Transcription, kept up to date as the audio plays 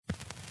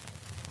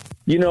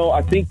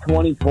I think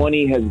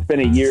 2020 has been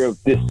a year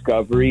of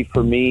discovery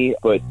for me.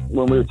 But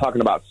when we were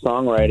talking about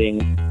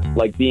songwriting,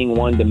 like being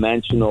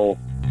one-dimensional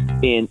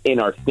in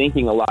our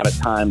thinking a lot of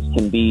times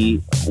can be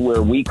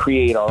where we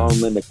create our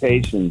own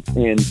limitations.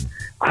 And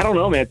I don't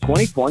know, man,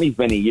 2020 has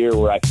been a year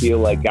where I feel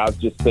like God's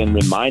just been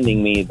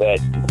reminding me that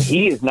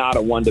he is not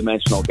a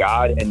one-dimensional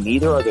God, and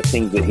neither are the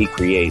things that he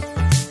creates.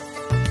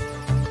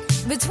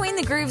 Between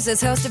the Grooves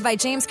is hosted by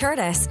James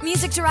Curtis,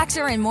 music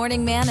director and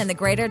morning man in the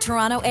Greater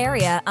Toronto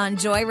Area on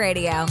Joy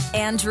Radio,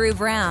 and Drew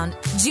Brown,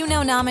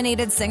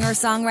 Juno-nominated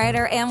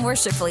singer-songwriter and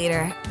worship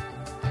leader.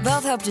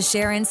 Both hope to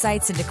share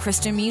insights into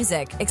Christian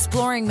music,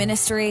 exploring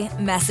ministry,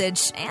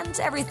 message, and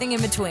everything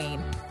in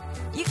between.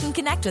 You can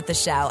connect with the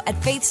show at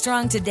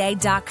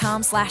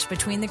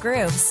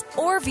faithstrongtoday.com/betweenthegrooves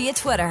or via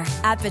Twitter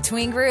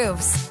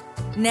 @betweengrooves.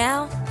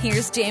 Now,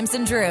 here's James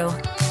and Drew.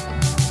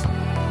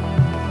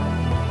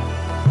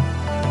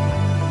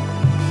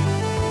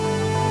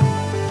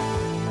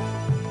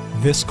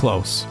 This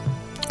close.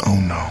 Oh,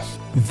 no.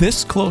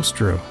 This close,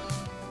 Drew.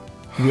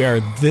 We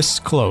are this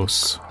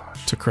close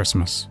to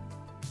Christmas.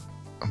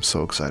 I'm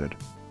so excited.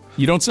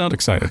 You don't sound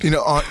excited. In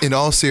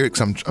all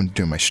seriousness, I'm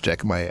doing my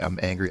shtick. I'm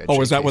angry. Oh,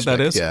 is that what that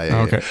is?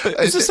 Yeah. Okay.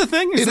 Yeah. Is this a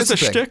thing? Is this a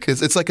shtick?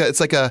 It's like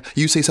a.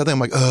 You say something, I'm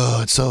like,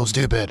 oh, it's so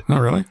stupid. Oh,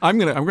 really? I'm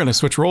gonna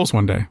switch roles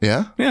one day.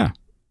 Yeah. Yeah.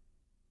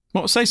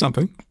 Well, say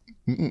something.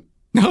 Mm-mm.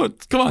 No,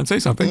 come on, say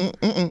something.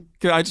 Mm-mm.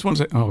 I just want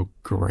to say, oh,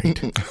 great.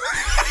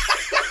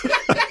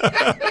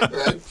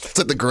 It's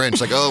like the Grinch,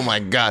 like, oh my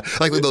God,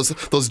 like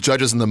those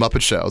judges in the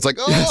Muppet Show. It's like,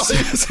 oh,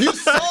 yes. You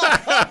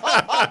suck!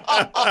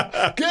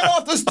 Get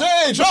off the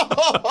stage!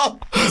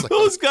 Like,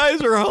 those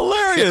guys are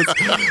hilarious.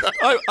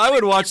 I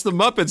would watch the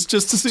Muppets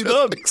just to see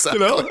them.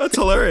 Exactly. That's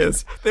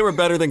hilarious. They were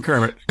better than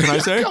Kermit. Can I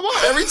say? Come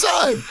on, every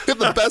time. They have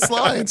the best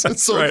lines.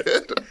 It's so right.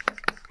 good.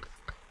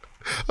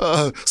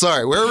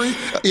 Sorry, where are we?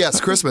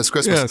 Yes, Christmas.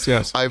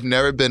 Yes. I've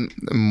never been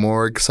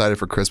more excited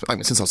for Christmas. I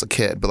mean, since I was a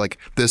kid, but like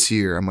this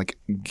year, I'm like,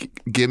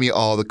 give me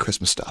all the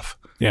Christmas stuff.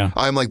 Yeah.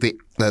 I'm like the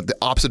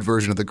opposite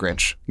version of the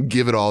Grinch.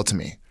 Give it all to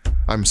me.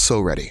 I'm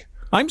so ready.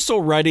 I'm so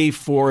ready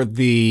for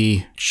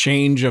the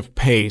change of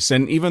pace.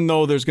 And even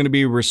though there's going to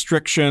be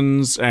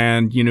restrictions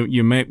and,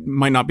 you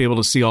might not be able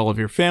to see all of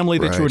your family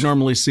that you would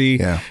normally see,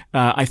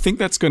 I think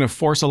that's going to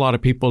force a lot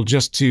of people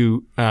just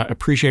to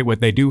appreciate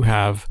what they do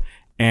have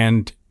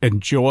and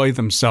enjoy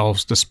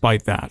themselves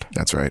despite that.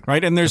 That's right.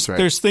 Right? And there's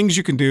things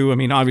you can do. I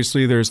mean,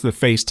 obviously there's the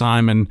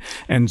FaceTime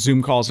and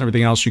Zoom calls and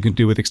everything else you can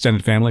do with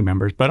extended family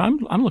members. But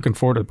I'm looking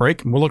forward to the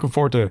break. And we're looking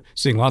forward to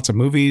seeing lots of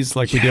movies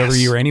like we do every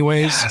year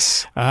anyways.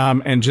 Yes.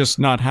 And just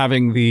not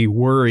having the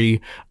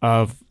worry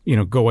of,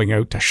 going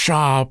out to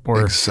shop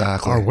or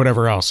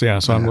whatever else. Yeah.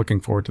 So I'm looking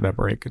forward to that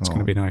break. It's going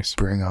to be nice.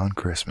 Bring on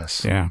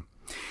Christmas. Yeah.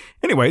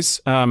 Anyways,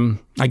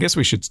 I guess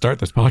we should start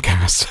this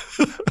podcast.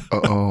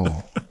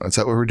 Oh, is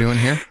that what we're doing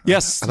here?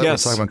 Yes, I thought we were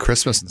talking about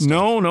Christmas and stuff.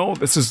 No.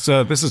 This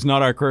is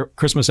not our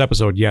Christmas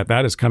episode yet.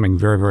 That is coming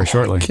very, very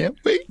shortly. I can't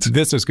wait.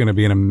 This is going to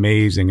be an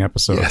amazing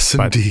episode. Yes,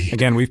 but indeed.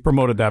 Again, we've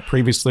promoted that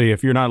previously.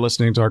 If you're not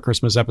listening to our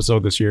Christmas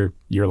episode this year,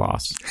 you're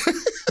lost.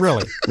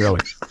 Really.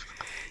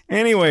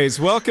 Anyways,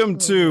 welcome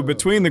to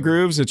Between the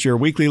Grooves. It's your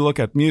weekly look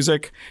at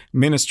music,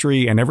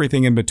 ministry, and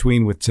everything in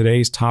between with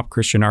today's top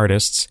Christian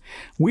artists.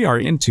 We are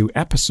into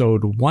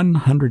episode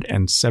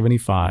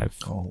 175.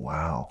 Oh,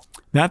 wow.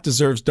 That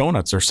deserves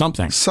donuts or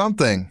something.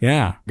 Something.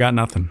 Yeah, got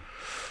nothing.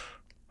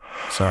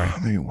 Sorry.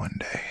 Maybe one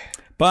day.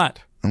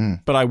 But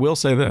I will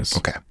say this.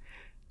 Okay.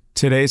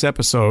 Today's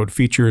episode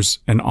features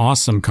an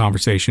awesome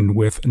conversation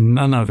with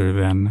none other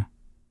than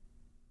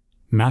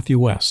Matthew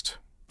West.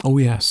 Oh,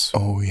 yes.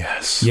 Oh,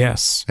 yes.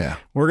 Yes. Yeah.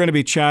 We're going to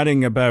be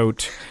chatting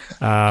about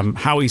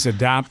how he's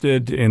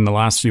adapted in the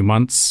last few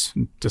months,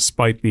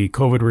 despite the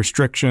COVID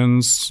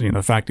restrictions,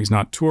 the fact he's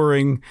not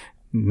touring.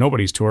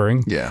 Nobody's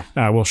touring. Yeah.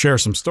 We'll share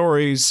some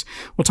stories.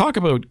 We'll talk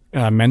about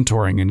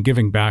mentoring and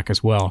giving back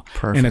as well.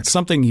 Perfect. And it's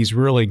something he's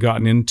really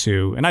gotten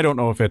into. And I don't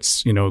know if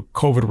it's,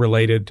 COVID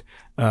related,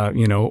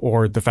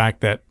 or the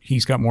fact that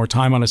he's got more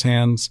time on his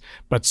hands,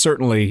 but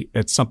certainly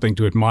it's something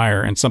to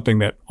admire and something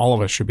that all of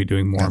us should be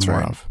doing more and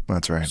more of.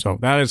 That's right. So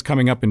that is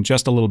coming up in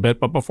just a little bit.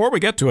 But before we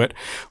get to it,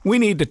 we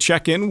need to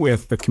check in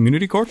with the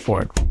Community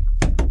Corkboard.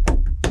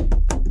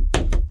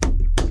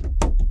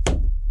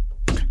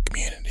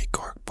 Community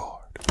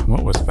Corkboard.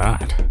 What was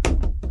that?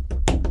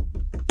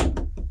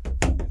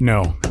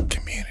 No.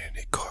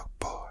 Community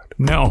Corkboard.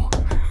 No.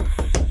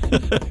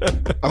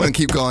 I'm going to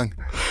keep going.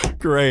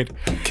 Great.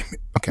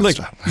 Okay, look,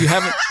 stop. you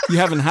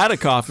haven't had a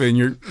coffee, and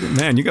you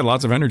got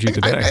lots of energy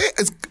today.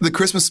 It's the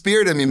Christmas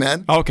spirit in me,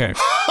 man. Okay.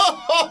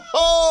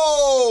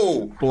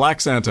 Oh, Black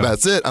Santa.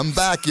 That's it. I'm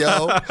back,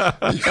 yo.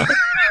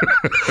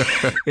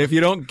 If you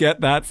don't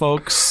get that,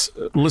 folks,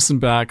 listen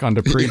back on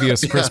the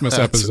previous Christmas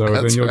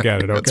episode, and you'll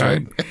get it. Okay. That's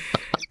right.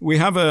 We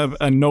have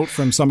a note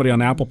from somebody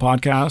on Apple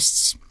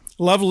Podcasts.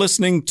 Love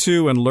listening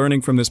to and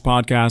learning from this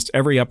podcast.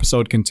 Every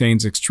episode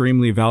contains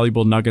extremely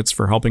valuable nuggets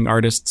for helping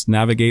artists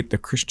navigate the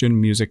Christian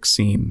music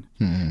scene.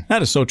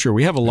 That is so true.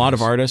 We have a lot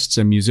of artists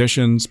and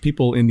musicians,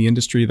 people in the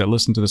industry that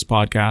listen to this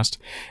podcast,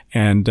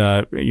 and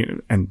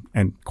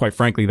quite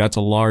frankly, that's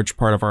a large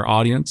part of our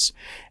audience.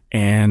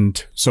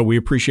 And so we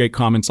appreciate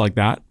comments like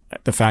that.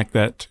 The fact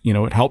that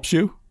it helps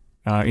you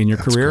in your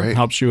career, great.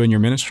 Helps you in your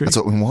ministry. That's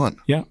what we want.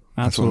 Yeah.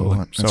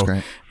 Absolutely. That's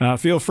great.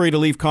 Feel free to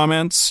leave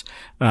comments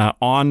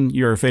on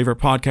your favorite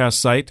podcast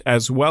site,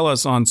 as well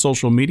as on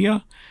social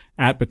media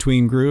at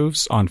Between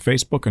Grooves on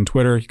Facebook and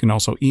Twitter. You can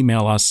also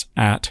email us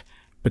at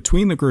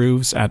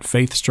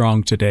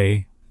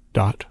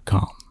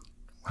betweenthegrooves@faithstrongtoday.com.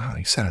 Wow,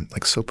 you sounded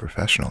like so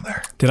professional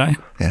there. Did I?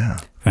 Yeah.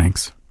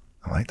 Thanks.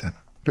 I like that.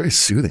 Very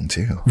soothing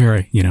too.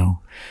 Very,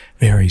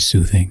 very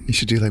soothing. You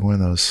should do like one of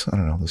those, I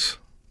don't know, those,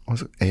 what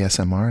was it,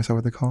 ASMR? Is that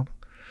what they're called?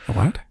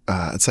 What?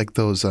 It's like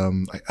those,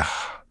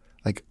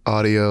 like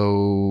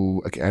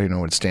audio, I don't know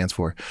what it stands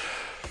for.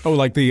 Oh,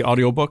 like the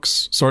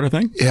audiobooks sort of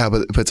thing? Yeah,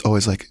 but it's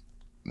always like,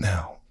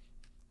 now,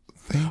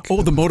 think.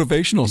 Oh, the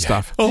motivational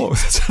stuff. Oh,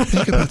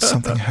 think about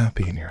something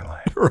happy in your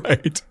life.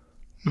 Right.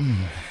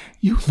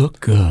 You look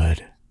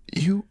good.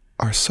 You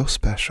are so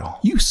special.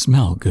 You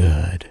smell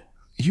good.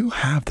 You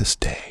have this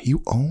day.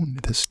 You own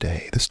this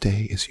day. This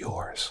day is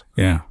yours.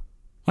 Yeah,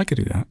 I could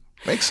do that.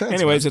 Makes sense.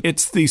 Anyways, man.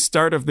 It's the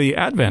start of the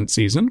Advent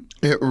season.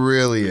 It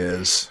really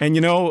is. And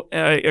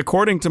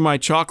according to my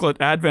chocolate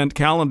Advent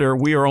calendar,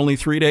 we are only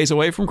 3 days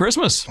away from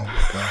Christmas. Oh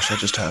my gosh, that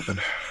just happened.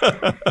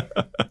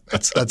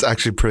 That's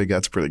actually pretty good.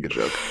 That's a pretty good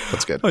joke.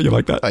 That's good. Oh, you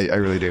like that? I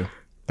really do.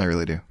 I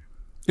really do.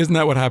 Isn't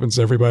that what happens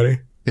to everybody?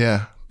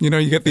 Yeah. You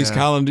get these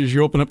calendars,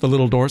 you open up the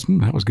little doors.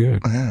 That was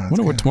good. Yeah,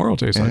 wonder what tomorrow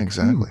tastes like.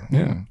 Exactly.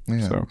 Yeah.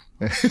 Yeah. So.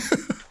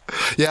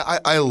 Yeah,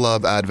 I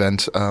love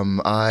Advent.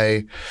 I'm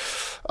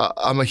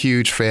a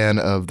huge fan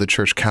of the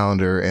church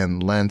calendar,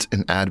 and Lent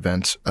and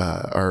Advent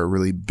are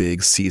really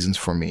big seasons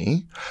for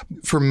me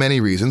for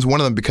many reasons. One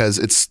of them because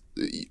it's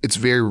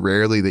very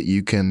rarely that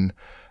you can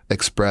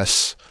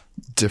express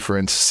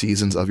different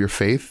seasons of your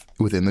faith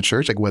within the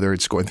church, like whether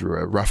it's going through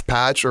a rough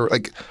patch or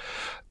like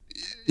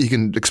you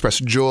can express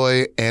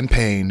joy and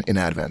pain in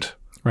Advent.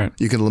 Right.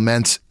 You can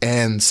lament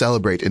and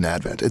celebrate in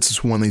Advent. It's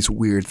just one of these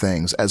weird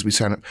things as we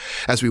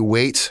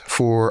wait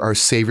for our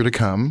Savior to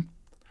come,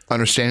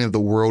 understanding that the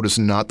world is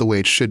not the way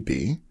it should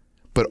be,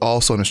 but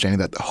also understanding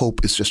that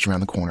hope is just around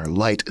the corner.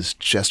 Light is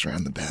just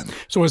around the bend.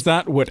 So is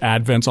that what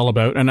Advent's all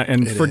about?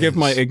 And forgive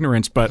my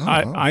ignorance, but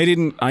I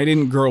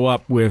didn't grow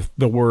up with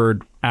the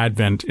word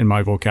Advent in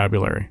my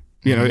vocabulary.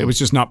 It was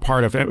just not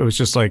part of it. It was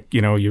just like,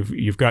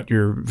 you've got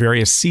your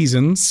various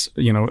seasons,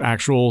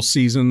 actual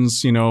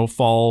seasons,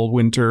 fall,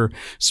 winter,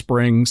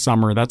 spring,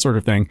 summer, that sort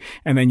of thing.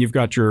 And then you've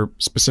got your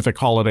specific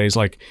holidays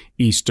like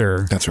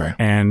Easter. That's right.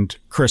 And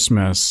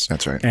Christmas.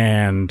 That's right.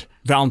 And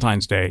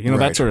Valentine's Day,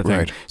 that sort of thing.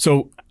 Right.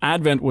 So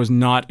Advent was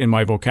not in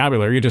my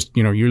vocabulary. You're just,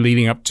 you're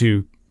leading up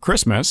to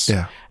Christmas.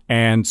 Yeah.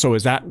 And so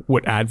is that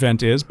what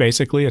Advent is?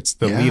 Basically, it's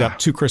the lead up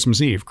to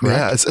Christmas Eve, correct?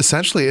 Yeah, it's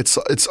essentially, it's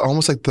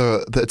almost like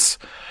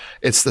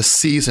it's the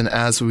season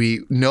as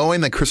we,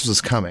 knowing that Christmas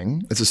is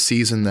coming, it's a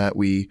season that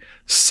we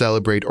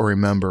celebrate or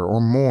remember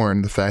or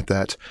mourn the fact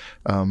that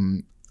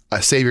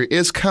a Savior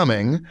is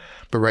coming,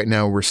 but right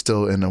now we're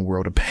still in a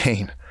world of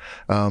pain.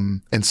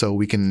 And so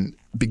we can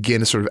begin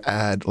to sort of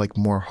add like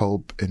more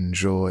hope and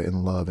joy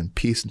and love and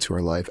peace into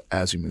our life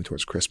as we move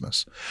towards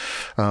Christmas.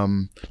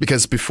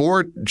 Because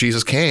before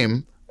Jesus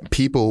came,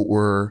 people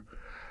were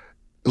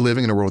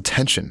living in a world of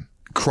tension,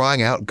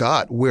 crying out,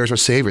 God, where's our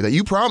Savior that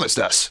you promised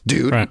us,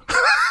 dude? Right.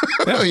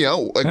 Yeah.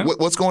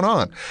 What's going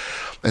on?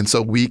 And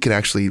so we can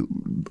actually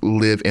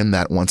live in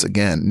that once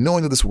again,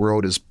 knowing that this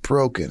world is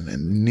broken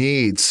and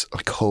needs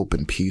like hope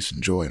and peace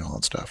and joy and all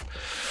that stuff.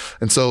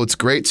 And so it's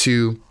great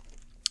to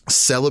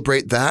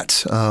celebrate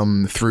that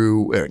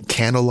through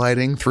candle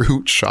lighting,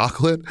 through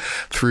chocolate,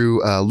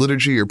 through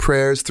liturgy or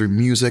prayers, through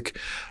music.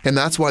 And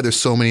that's why there's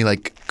so many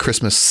like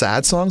Christmas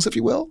sad songs, if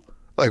you will,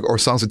 like or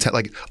songs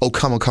like "O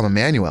Come,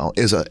 Emmanuel"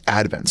 is an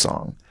Advent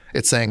song.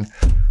 It's saying,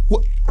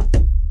 "What?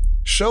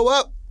 Show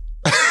up."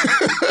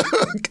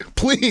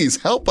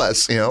 Please help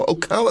us, "Oh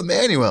come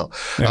Emmanuel,"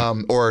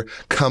 or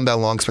 "Come thou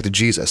long expected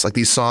Jesus." Like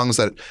these songs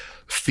that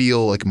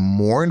feel like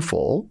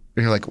mournful,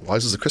 and you're like, "Why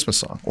is this a Christmas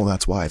song?" Well,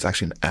 that's why. It's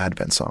actually an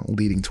Advent song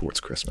leading towards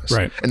Christmas,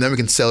 right? And then we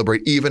can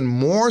celebrate even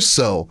more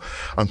so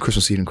on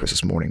Christmas Eve and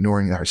Christmas morning,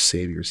 knowing that our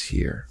Savior's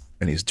here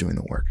and He's doing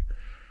the work.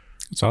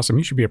 It's awesome.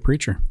 You should be a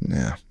preacher.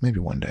 Yeah, maybe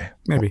one day.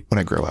 Maybe when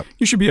I grow up.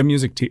 You should be a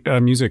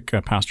music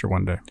pastor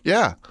one day.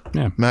 Yeah.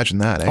 Imagine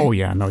that. Eh? Oh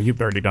yeah. No,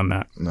 you've already done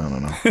that. No.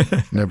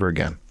 Never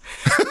again.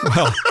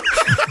 Well,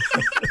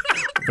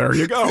 there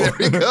you go.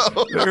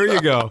 There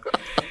you go.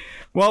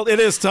 Well,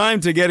 it is time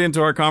to get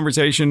into our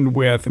conversation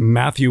with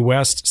Matthew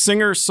West,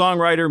 singer,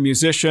 songwriter,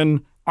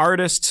 musician,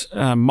 artist,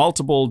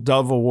 multiple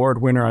Dove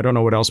Award winner. I don't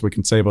know what else we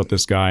can say about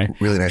this guy.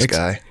 Really nice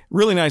guy.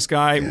 Really nice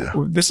guy. Yeah.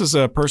 This is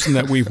a person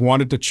that we've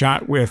wanted to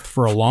chat with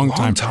for a long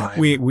time.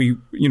 We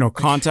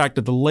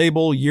contacted the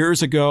label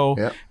years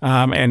ago,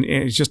 and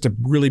he's just a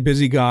really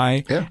busy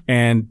guy,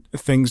 and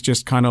things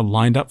just kind of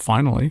lined up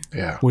finally,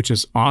 which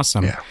is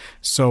awesome. Yeah.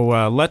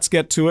 So let's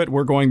get to it.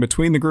 We're going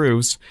Between the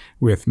Grooves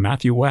with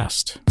Matthew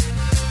West.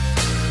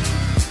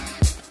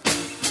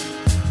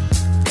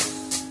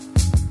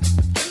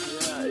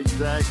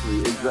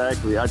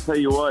 Exactly. I tell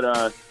you what,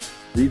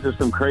 these are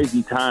some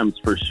crazy times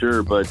for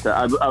sure. But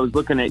I was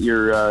looking at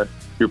your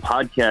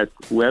podcast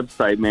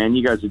website, man.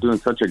 You guys are doing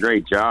such a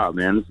great job,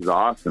 man. This is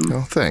awesome.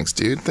 Oh, thanks,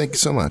 dude. Thank you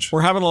so much.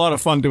 We're having a lot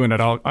of fun doing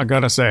it. I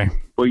gotta say.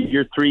 Well,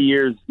 you're 3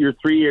 years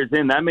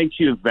in. That makes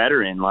you a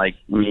veteran. Like,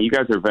 I mean, you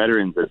guys are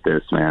veterans at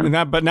this, man.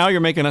 But now you're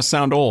making us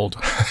sound old.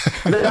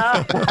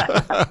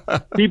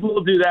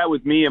 People do that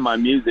with me and my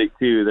music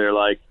too. They're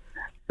like,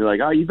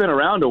 oh, you've been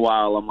around a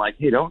while. I'm like,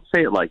 hey, don't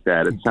say it like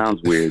that. It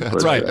sounds weird.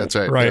 That's right.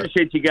 I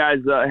appreciate you guys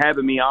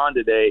having me on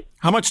today.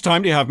 How much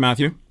time do you have,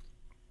 Matthew?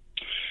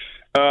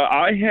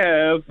 I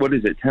have,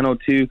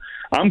 10:02?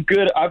 I'm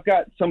good. I've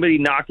got somebody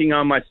knocking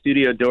on my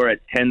studio door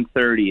at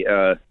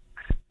 10:30.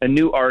 A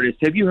new artist.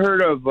 Have you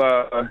heard of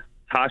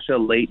Tasha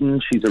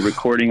Layton? She's a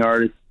recording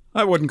artist.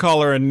 I wouldn't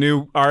call her a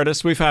new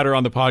artist. We've had her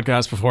on the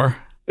podcast before.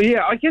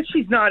 Yeah, I guess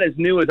she's not as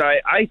new as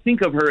I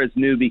think of her as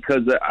new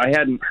because I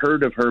hadn't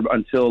heard of her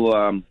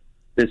until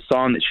this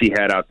song that she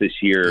had out this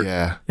year.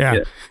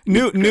 Yeah.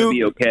 New,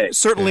 be okay.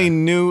 Certainly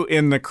new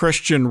in the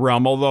Christian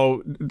realm,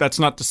 although that's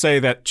not to say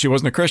that she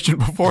wasn't a Christian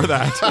before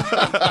that.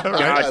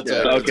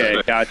 Gotcha.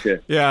 Okay, gotcha.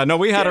 Yeah, no,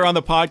 we had her on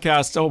the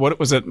podcast, what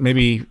was it,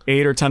 maybe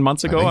 8 or 10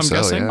 months ago, I'm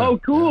guessing? Yeah. Oh,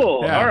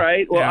 cool. Yeah. All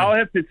right. Well, I'll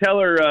have to tell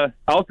her,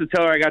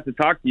 I got to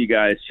talk to you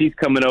guys. She's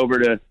coming over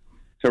to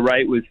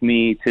write with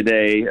me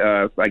today.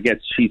 I guess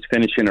she's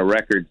finishing a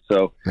record,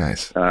 so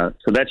nice. So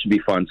that should be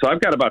fun. So I've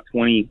got about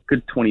 20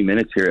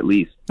 minutes here at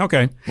least.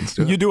 Okay,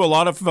 you do a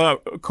lot of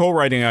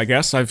co-writing, I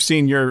guess. I've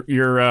seen your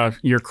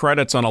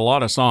credits on a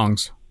lot of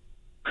songs.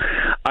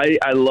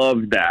 I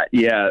love that.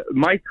 Yeah,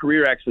 my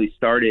career actually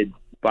started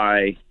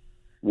by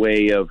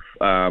way of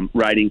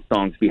writing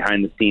songs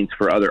behind the scenes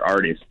for other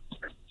artists.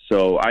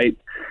 So I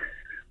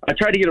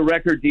tried to get a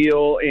record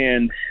deal,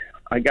 and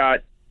I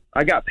got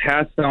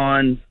passed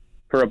on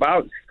for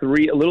about a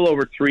little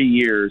over 3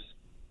 years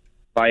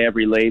by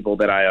every label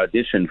that I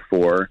auditioned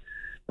for.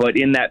 But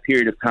in that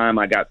period of time,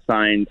 I got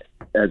signed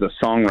as a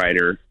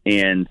songwriter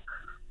and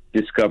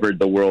discovered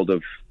the world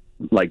of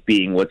like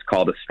being what's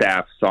called a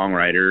staff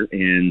songwriter,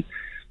 and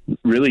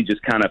really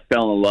just kind of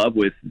fell in love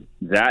with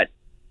that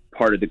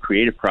part of the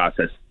creative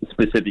process,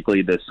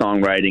 specifically the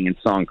songwriting and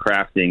song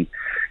crafting,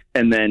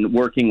 and then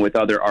working with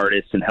other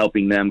artists and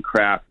helping them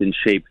craft and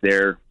shape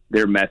their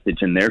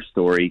message and their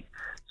story.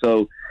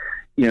 So,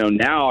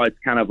 now it's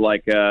kind of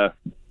like a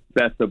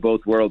best of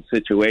both worlds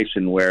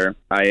situation where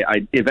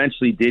I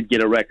eventually did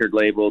get a record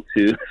label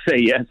to say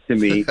yes to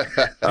me.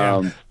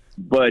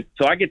 But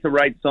so I get to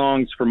write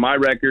songs for my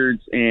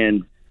records,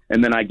 and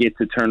then I get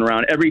to turn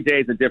around. Every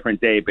day is a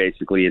different day,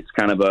 basically. It's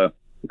kind of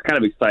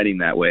exciting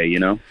that way,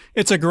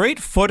 It's a great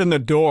foot in the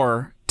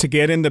door to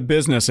get in the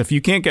business. If you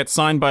can't get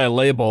signed by a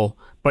label,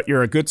 but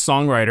you're a good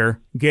songwriter,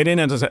 get in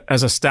as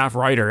a staff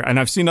writer. And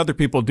I've seen other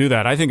people do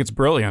that. I think it's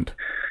brilliant.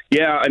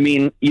 Yeah, I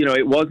mean,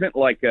 it wasn't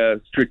like a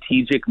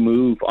strategic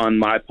move on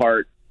my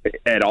part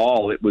at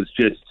all. It was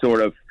just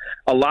sort of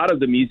a lot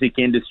of the music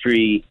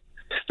industry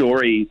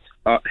stories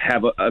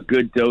have a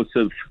good dose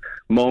of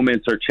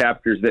moments or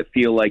chapters that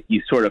feel like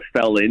you sort of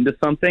fell into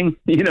something,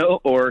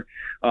 or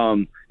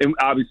and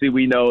obviously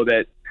we know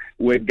that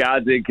when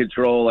God's in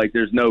control, like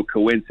there's no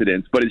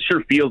coincidence, but it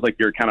sure feels like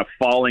you're kind of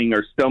falling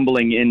or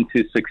stumbling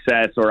into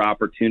success or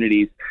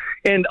opportunities.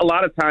 And a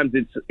lot of times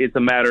it's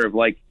a matter of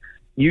like,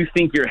 you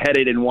think you're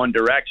headed in one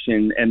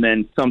direction and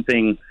then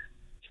something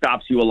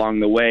stops you along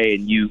the way,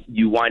 and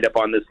you wind up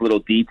on this little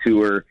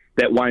detour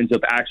that winds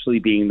up actually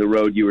being the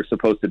road you were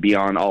supposed to be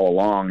on all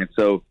along. And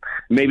so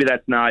maybe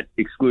that's not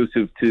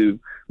exclusive to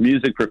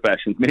music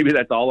professions. Maybe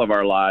that's all of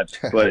our lives.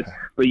 But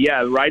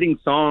yeah, writing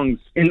songs.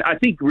 And I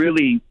think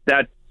really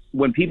that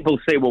when people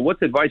say, well,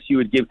 what's advice you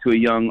would give to a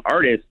young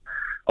artist?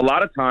 A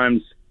lot of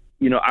times,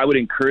 I would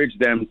encourage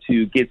them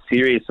to get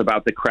serious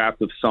about the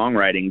craft of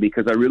songwriting,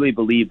 because I really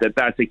believe that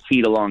that's a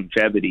key to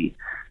longevity.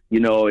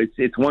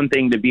 It's one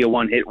thing to be a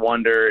one-hit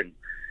wonder and,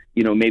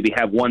 maybe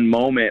have one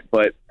moment,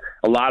 but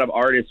a lot of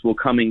artists will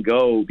come and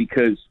go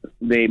because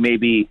they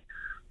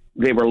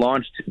were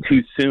launched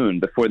too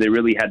soon before they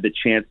really had the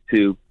chance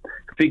to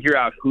figure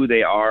out who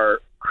they are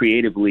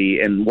creatively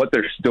and what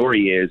their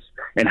story is,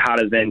 and how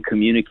to then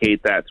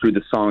communicate that through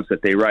the songs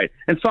that they write.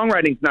 And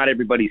songwriting's not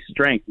everybody's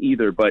strength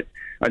either, but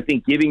I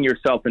think giving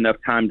yourself enough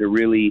time to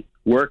really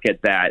work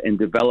at that and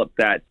develop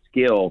that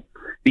skill,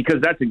 because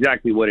that's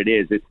exactly what it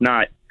is. It's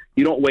not,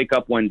 you don't wake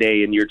up one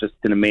day and you're just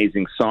an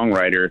amazing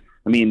songwriter.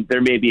 I mean,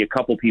 there may be a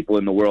couple people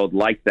in the world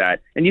like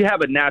that, and you have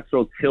a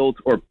natural tilt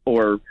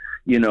or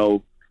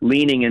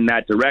leaning in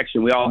that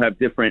direction. We all have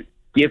different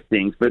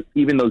giftings, but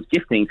even those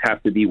giftings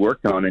have to be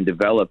worked on and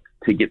developed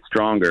to get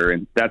stronger.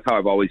 And that's how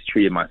I've always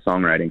treated my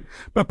songwriting.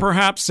 But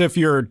perhaps if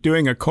you're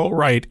doing a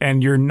co-write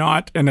and you're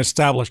not an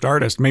established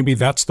artist, maybe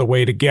that's the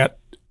way to get,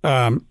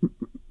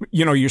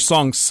 your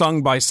song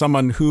sung by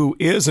someone who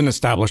is an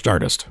established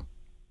artist.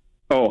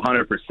 Oh,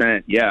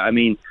 100%. Yeah. I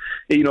mean,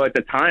 at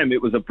the time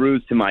it was a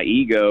bruise to my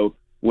ego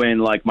when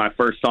like my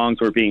first songs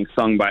were being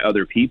sung by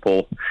other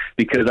people,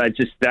 because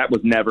that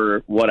was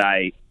never what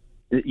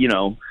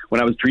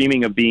when I was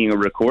dreaming of being a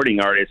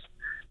recording artist,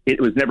 it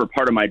was never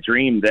part of my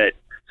dream that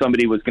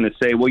somebody was going to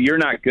say, well, you're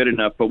not good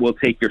enough, but we'll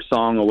take your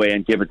song away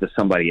and give it to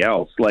somebody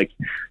else.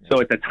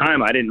 So at the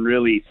time I didn't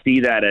really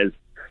see that as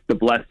the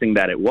blessing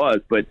that it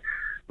was, but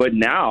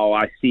now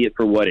I see it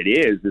for what it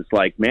is. It's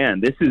like,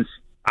 man,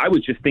 I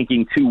was just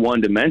thinking too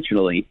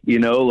one-dimensionally,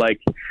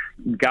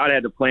 God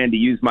had a plan to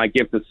use my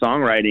gift of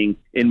songwriting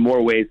in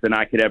more ways than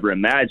I could ever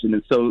imagine.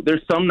 And so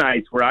there's some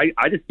nights where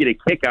I just get a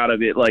kick out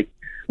of it. Like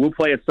we'll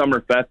play a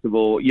summer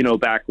festival,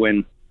 back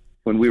when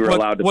we were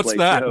allowed to play. What's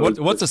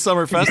that? What's a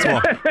summer festival?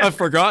 I've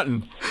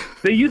forgotten.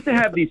 They used to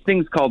have these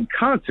things called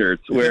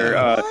concerts where,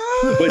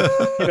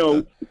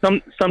 but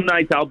some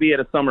nights I'll be at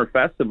a summer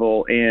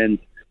festival and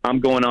I'm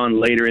going on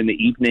later in the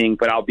evening,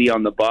 but I'll be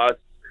on the bus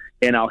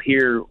and I'll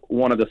hear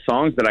one of the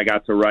songs that I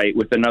got to write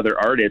with another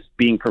artist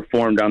being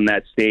performed on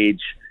that stage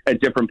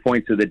at different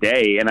points of the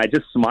day. And I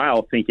just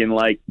smile thinking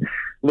like,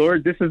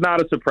 Lord, this is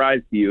not a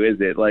surprise to you, is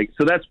it?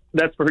 So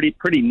that's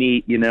pretty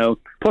neat,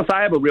 Plus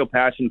I have a real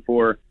passion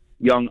for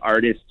young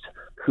artists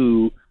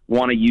who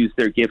want to use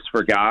their gifts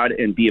for God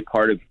and be a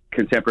part of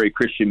contemporary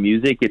Christian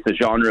music. It's a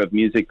genre of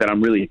music that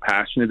I'm really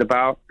passionate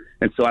about.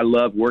 And so I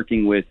love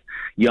working with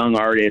young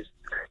artists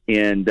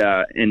and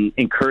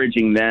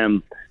encouraging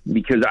them,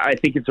 because I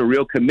think it's a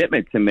real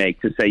commitment to make,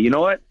 to say, you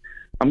know what,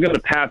 I'm going to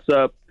pass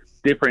up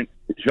different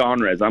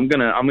genres. I'm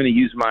going to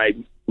use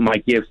my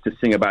gifts to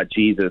sing about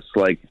Jesus.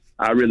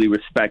 I really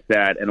respect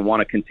that and want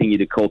to continue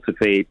to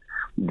cultivate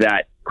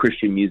that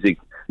Christian music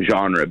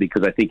genre,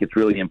 because I think it's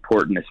really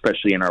important,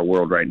 especially in our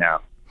world right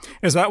now.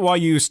 Is that why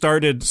you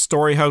started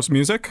Storyhouse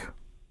Music?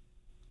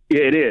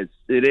 Yeah, it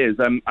is.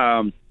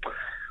 I'm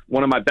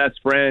one of my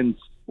best friends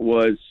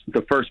was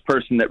the first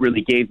person that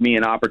really gave me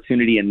an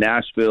opportunity in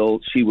Nashville.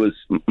 She was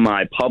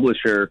my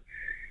publisher.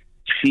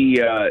 She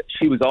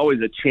was always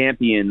a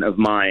champion of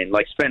mine,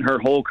 spent her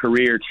whole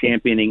career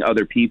championing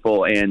other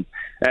people. And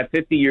at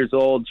 50 years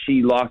old,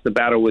 she lost a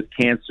battle with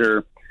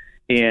cancer.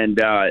 And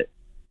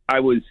I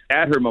was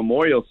at her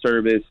memorial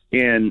service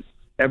and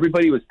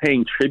everybody was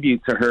paying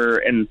tribute to her.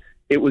 And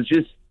it was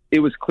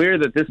clear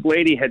that this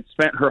lady had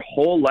spent her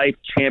whole life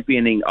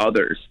championing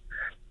others.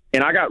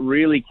 And I got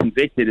really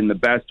convicted in the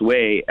best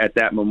way at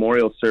that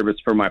memorial service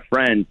for my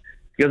friend,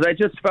 because I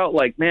just felt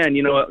like, man,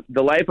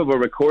 the life of a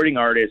recording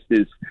artist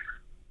is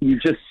you're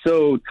just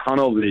so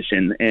tunnel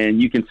vision,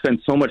 and you can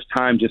spend so much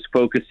time just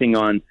focusing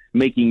on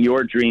making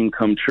your dream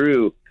come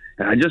true.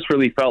 And I just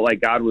really felt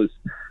like God was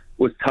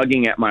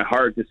tugging at my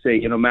heart to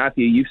say,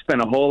 Matthew, you've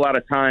spent a whole lot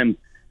of time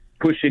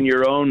pushing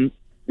your own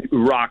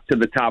rock to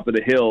the top of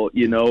the hill,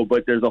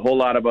 but there's a whole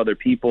lot of other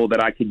people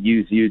that I could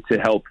use you to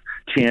help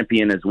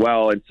champion as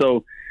well. And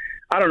so,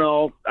 I don't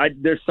know,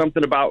 there's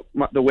something about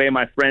the way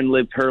my friend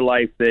lived her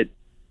life that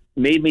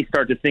made me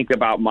start to think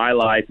about my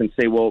life and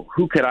say, well,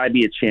 who could I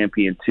be a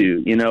champion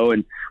to,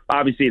 and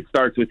obviously it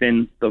starts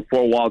within the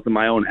four walls of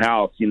my own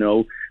house.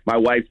 My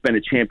wife's been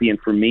a champion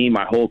for me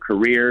my whole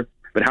career,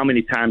 but how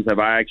many times have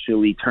I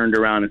actually turned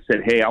around and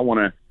said, hey, I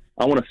want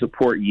to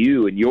support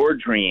you and your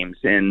dreams.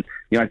 And,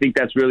 I think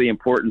that's really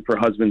important for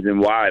husbands and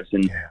wives.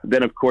 And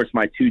then of course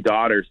my two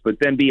daughters, but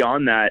then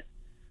beyond that,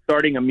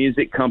 starting a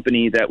music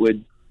company that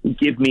would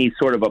give me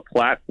sort of a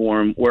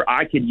platform where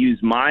I could use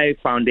my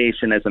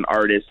foundation as an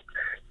artist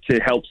to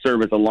help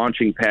serve as a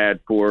launching pad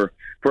for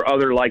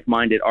other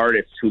like-minded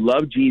artists who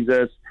love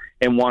Jesus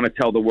and want to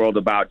tell the world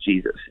about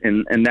Jesus.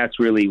 And that's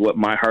really what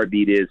my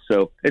heartbeat is.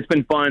 So it's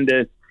been fun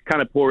to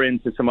kind of pour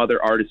into some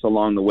other artists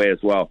along the way as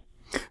well.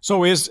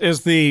 So is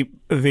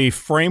the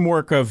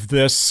framework of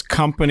this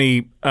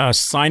company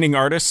signing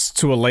artists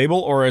to a label,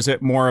 or is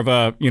it more of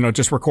a,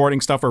 just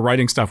recording stuff or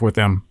writing stuff with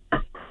them?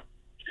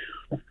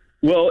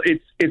 Well,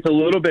 it's a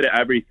little bit of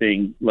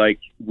everything.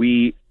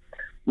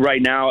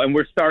 Right now, and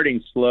we're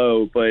starting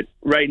slow, but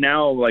right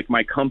now,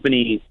 my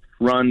company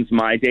runs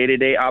my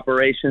day-to-day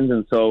operations.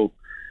 And so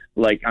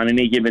on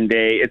any given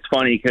day, it's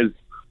funny because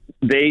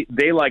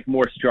they like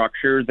more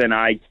structure than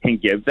I can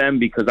give them,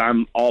 because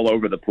I'm all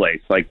over the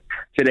place.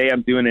 Today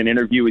I'm doing an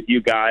interview with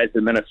you guys,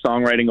 and then a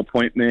songwriting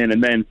appointment,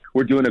 and then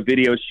we're doing a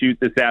video shoot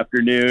this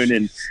afternoon,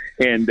 and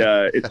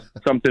it's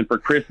something for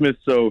Christmas,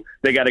 so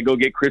they got to go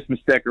get Christmas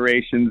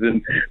decorations,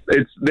 and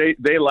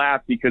they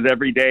laugh because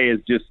every day is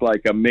just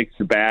like a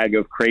mixed bag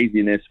of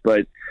craziness.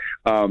 But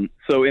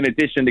so in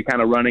addition to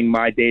kind of running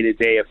my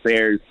day-to-day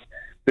affairs,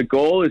 the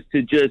goal is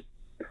to just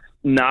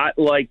not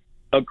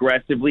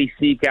aggressively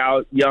seek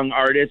out young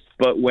artists,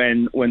 but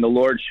when the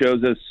Lord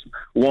shows us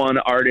one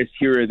artist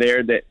here or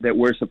there that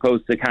we're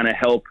supposed to kind of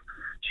help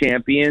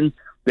champion,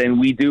 then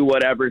we do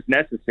whatever's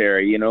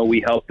necessary.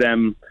 We help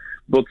them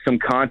book some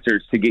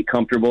concerts to get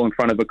comfortable in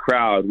front of a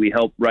crowd. We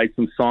help write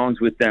some songs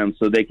with them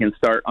so they can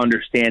start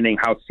understanding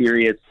how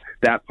serious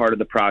that part of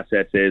the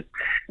process is.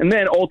 And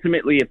then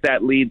ultimately, if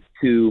that leads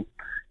to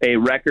a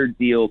record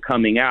deal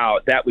coming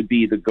out, that would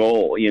be the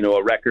goal,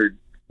 a record,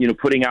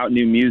 putting out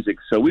new music.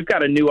 So we've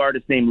got a new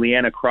artist named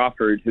Leanna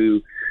Crawford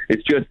who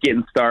is just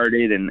getting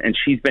started, and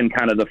she's been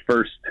kind of the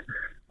first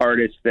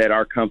artist that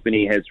our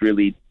company has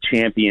really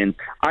championed.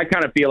 I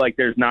kind of feel like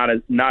there's not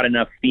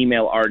enough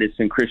female artists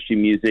in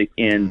Christian music,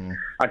 and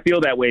I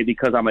feel that way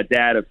because I'm a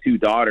dad of 2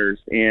 daughters,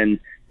 and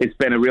it's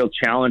been a real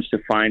challenge to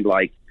find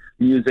like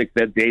music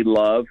that they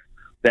love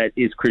that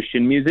is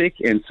Christian music.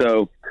 And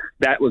so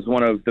that was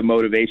one of the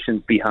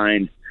motivations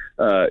behind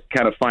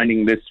kind of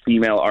finding this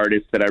female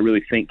artist that I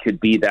really think could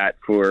be that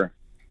for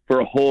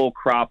a whole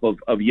crop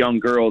of young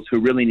girls who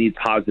really need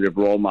positive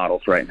role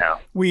models right now.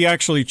 We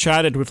actually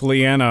chatted with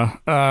Leanna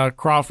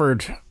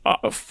Crawford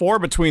for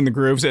Between the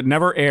Grooves. It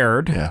never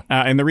aired. Yeah.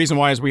 And the reason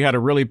why is we had a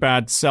really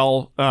bad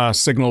cell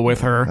signal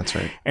with her. That's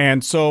right.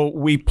 And so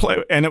we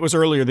play, and it was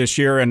earlier this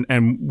year,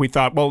 and we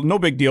thought, well, no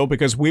big deal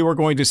because we were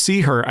going to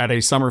see her at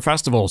a summer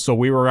festival. So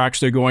we were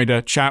actually going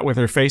to chat with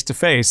her face to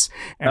face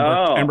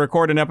and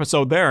record an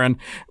episode there. And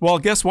well,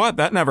 guess what?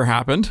 That never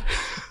happened.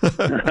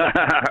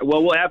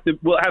 Well, we'll have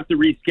to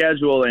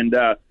reschedule, and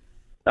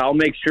I'll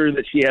make sure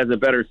that she has a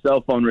better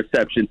cell phone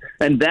reception.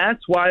 And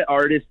that's why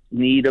artists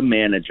need a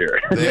manager.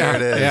 There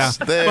it is.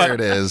 Yeah.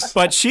 It is.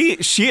 But she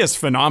is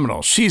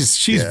phenomenal. She's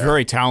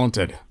very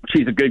talented.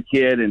 She's a good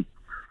kid, and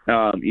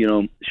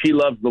she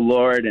loves the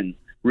Lord and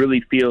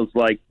really feels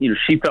like,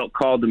 she felt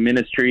called to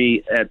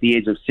ministry at the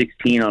age of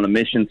 16 on a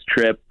missions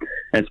trip,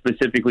 and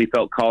specifically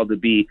felt called to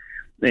be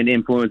an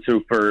influencer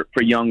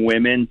for young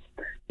women.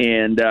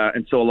 And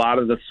so a lot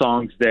of the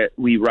songs that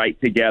we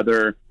write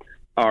together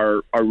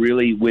are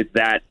really with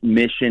that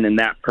mission and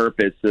that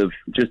purpose of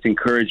just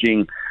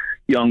encouraging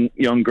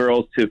young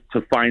girls to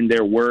find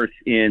their worth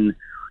in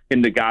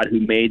the God who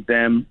made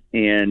them.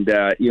 And,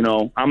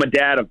 I'm a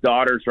dad of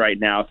daughters right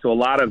now, so a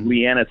lot of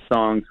Leanna's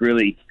songs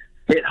really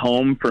hit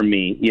home for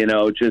me,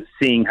 just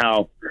seeing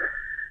how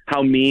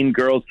mean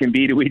girls can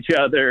be to each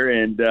other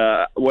and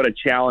what a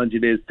challenge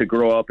it is to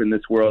grow up in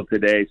this world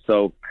today.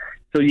 So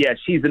yeah,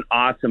 she's an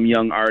awesome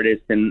young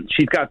artist, and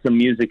she's got some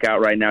music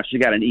out right now.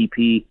 She's got an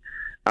EP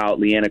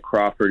out, Leanna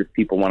Crawford, if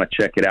people want to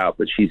check it out,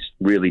 but she's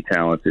really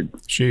talented.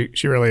 She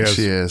really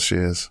is. She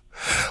is.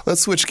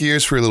 Let's switch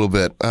gears for a little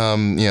bit.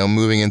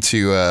 Moving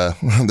into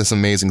this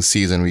amazing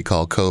season we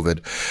call COVID.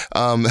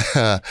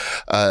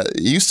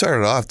 You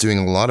started off doing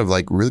a lot of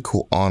like really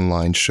cool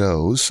online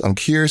shows. I'm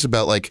curious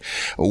about like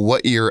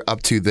what you're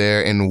up to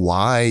there and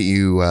why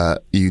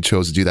you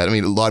chose to do that. I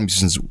mean, a lot of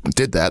musicians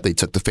did that. They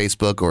took to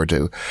Facebook or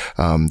to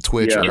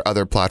Twitch or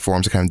other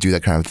platforms to kind of do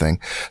that kind of thing.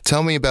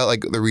 Tell me about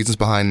like the reasons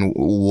behind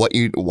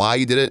why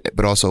you did it,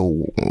 but also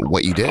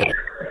what you did.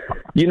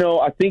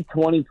 I think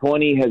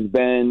 2020 has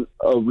been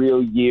a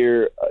real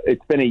year.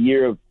 It's been a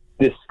year of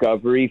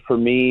discovery for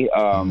me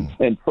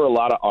and for a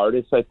lot of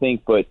artists, I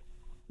think. But,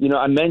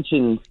 I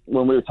mentioned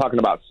when we were talking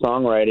about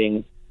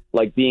songwriting,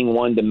 like being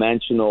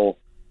one-dimensional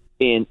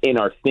in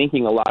our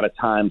thinking a lot of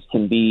times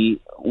can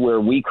be where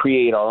we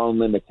create our own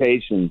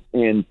limitations.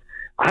 And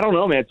I don't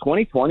know, man,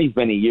 2020 has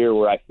been a year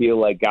where I feel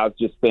like God's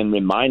just been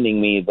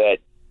reminding me that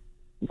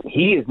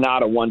he is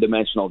not a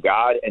one-dimensional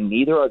God, and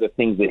neither are the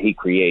things that he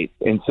creates.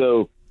 And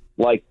so,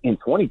 like in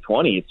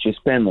 2020, it's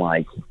just been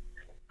like,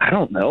 I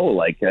don't know,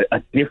 like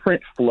a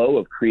different flow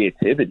of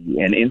creativity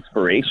and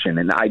inspiration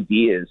and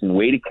ideas and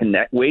ways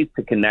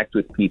to connect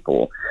with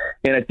people.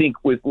 And I think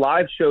with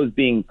live shows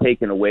being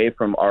taken away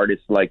from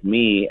artists like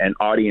me and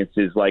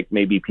audiences like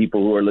maybe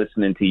people who are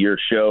listening to your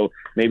show,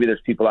 maybe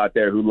there's people out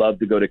there who love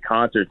to go to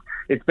concerts.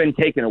 It's been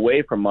taken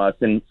away from us.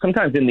 And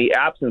sometimes in the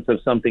absence of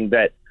something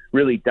that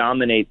really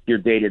dominates your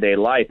day-to-day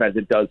life, as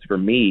it does for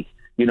me,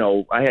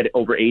 I had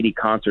over 80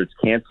 concerts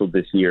canceled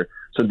this year.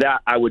 So that,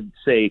 I would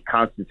say,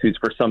 constitutes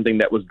for something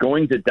that was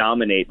going to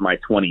dominate my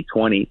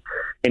 2020.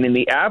 And in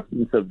the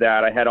absence of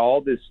that, I had all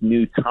this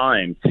new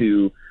time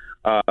to,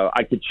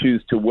 I could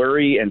choose to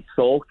worry and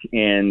sulk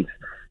and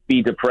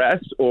be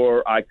depressed,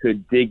 or I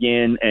could dig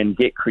in and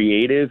get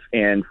creative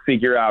and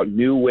figure out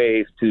new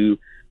ways to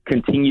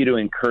continue to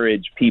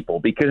encourage people.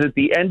 Because at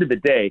the end of the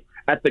day,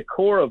 at the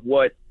core of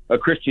what a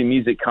Christian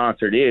music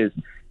concert is,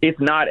 it's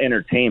not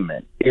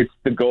entertainment. It's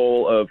the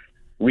goal of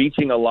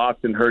reaching a lost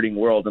and hurting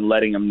world and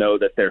letting them know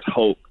that there's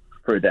hope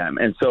for them.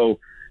 And so,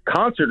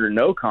 concert or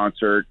no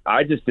concert,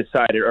 I just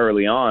decided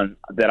early on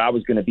that I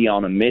was going to be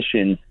on a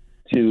mission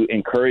to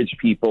encourage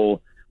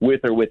people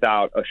with or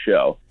without a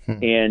show.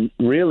 And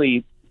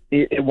really,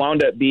 it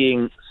wound up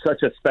being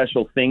such a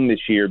special thing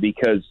this year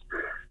because,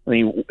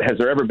 has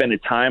there ever been a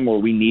time where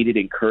we needed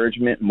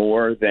encouragement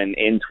more than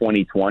in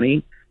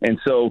 2020? And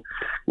so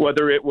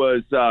whether it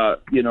was,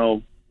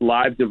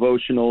 live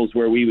devotionals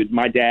where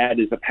my dad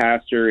is a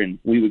pastor and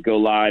we would go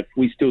live.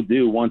 We still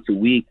do once a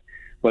week,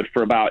 but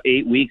for about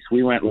 8 weeks,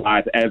 we went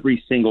live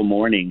every single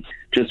morning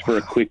just for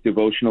a quick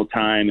devotional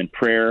time and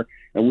prayer.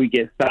 And we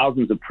get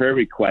thousands of prayer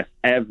requests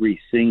every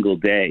single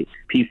day.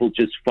 People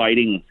just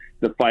fighting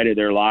the fight of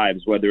their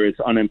lives, whether it's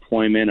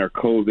unemployment or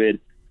COVID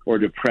or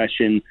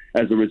depression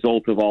as a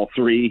result of all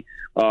three,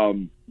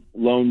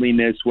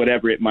 loneliness,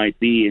 whatever it might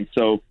be. And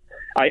so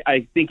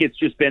I think it's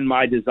just been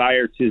my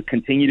desire to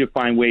continue to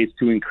find ways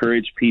to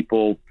encourage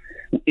people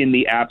in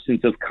the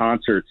absence of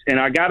concerts. And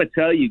I got to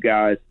tell you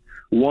guys,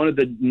 one of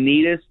the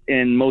neatest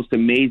and most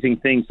amazing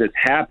things that's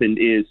happened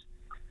is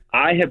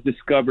I have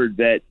discovered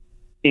that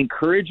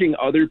encouraging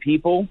other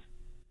people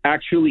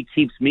actually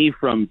keeps me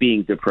from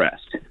being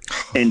depressed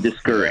and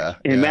discouraged.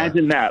 Yeah.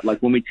 Imagine that, like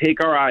when we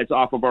take our eyes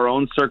off of our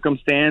own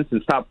circumstance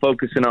and stop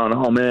focusing on,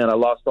 oh man, I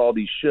lost all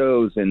these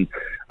shows and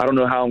I don't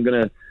know how I'm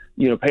going to,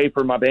 pay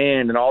for my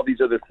band and all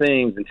these other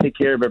things and take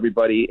care of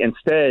everybody.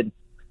 Instead,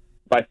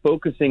 by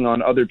focusing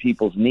on other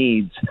people's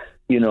needs,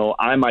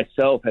 I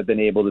myself have been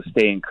able to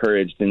stay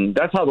encouraged. And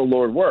that's how the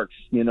Lord works.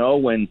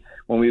 When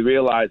we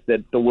realize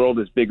that the world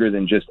is bigger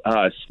than just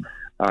us,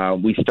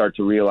 we start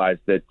to realize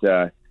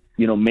that,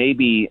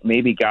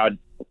 maybe God,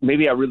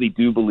 maybe I really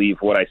do believe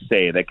what I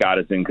say, that God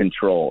is in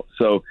control.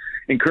 So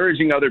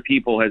encouraging other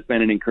people has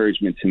been an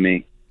encouragement to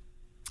me.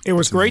 It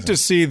was great to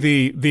see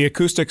the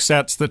acoustic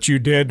sets that you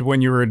did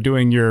when you were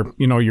doing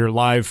your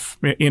live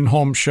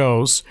in-home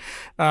shows.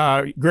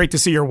 Great to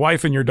see your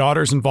wife and your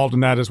daughters involved in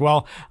that as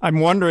well. I'm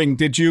wondering,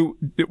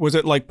 was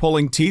it like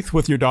pulling teeth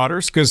with your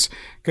daughters? Because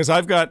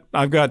I've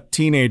got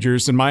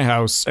teenagers in my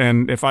house,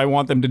 and if I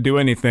want them to do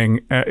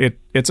anything,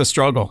 it's a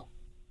struggle.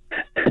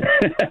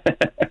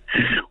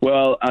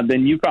 Well,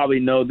 then you probably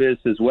know this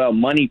as well.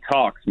 Money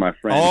talks, my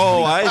friend.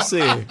 Oh, I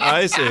see.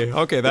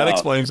 Okay, that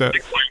explains it.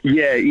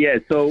 Yeah.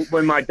 So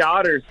when my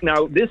daughters,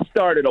 now this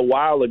started a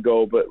while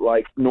ago, but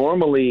like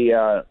normally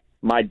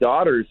my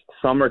daughter's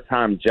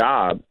summertime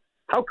job,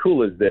 how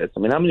cool is this? I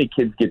mean, how many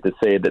kids get to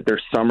say that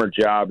their summer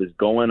job is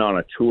going on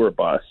a tour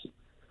bus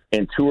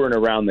and touring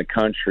around the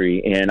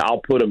country, and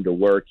I'll put them to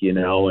work,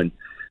 and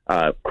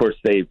of course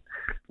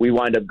we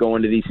wind up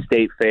going to these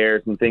state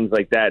fairs and things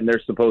like that, and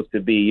they're supposed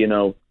to be,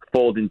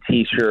 folding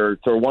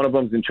T-shirts, or one of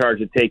them's in charge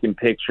of taking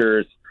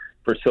pictures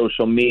for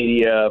social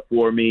media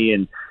for me.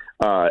 And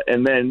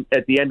then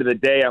at the end of the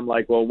day, I'm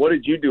like, well, what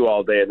did you do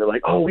all day? And they're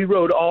like, oh, we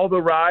rode all the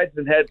rides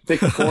and had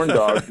 6 corn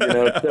dogs,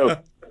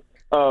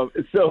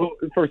 So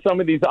for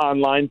some of these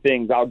online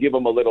things, I'll give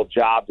them a little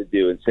job to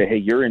do and say, hey,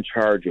 you're in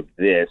charge of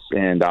this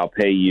and I'll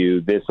pay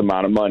you this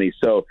amount of money.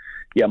 So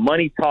yeah,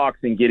 money talks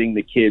and getting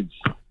the kids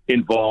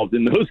involved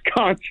in those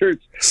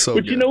concerts.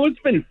 But good. It's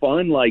been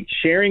fun, like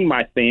sharing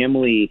my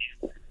family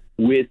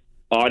with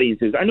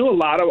audiences. I know a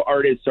lot of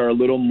artists are a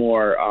little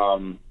more,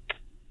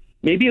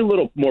 maybe a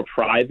little more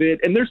private.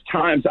 And there's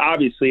times,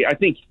 obviously, I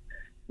think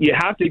you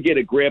have to get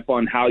a grip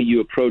on how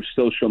you approach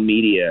social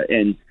media.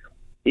 And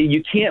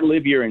you can't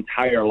live your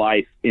entire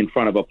life in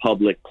front of a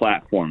public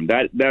platform.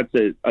 That's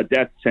a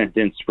death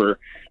sentence for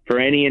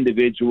any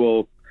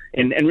individual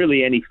and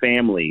really any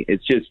family.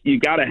 It's just, you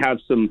got to have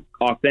some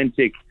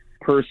authentic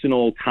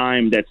personal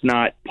time that's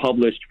not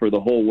published for the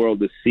whole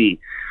world to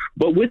see.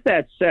 But with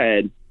that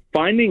said,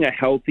 finding a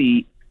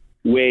healthy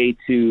way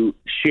to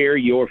share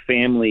your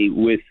family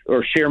with,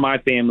 or share my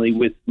family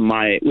with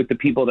the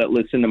people that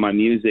listen to my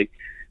music,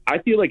 I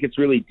feel like it's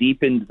really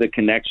deepened the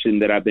connection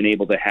that I've been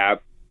able to have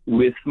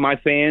with my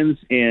fans.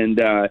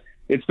 And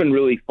it's been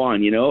really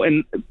fun,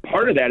 and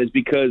part of that is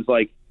because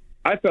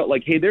I felt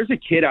like, hey, there's a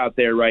kid out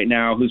there right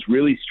now who's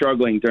really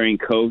struggling during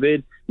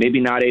COVID, maybe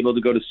not able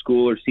to go to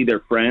school or see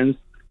their friends.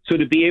 So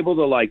to be able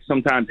to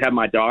sometimes have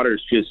my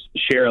daughters just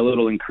share a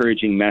little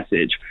encouraging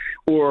message,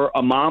 or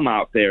a mom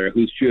out there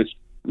who's just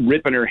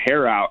ripping her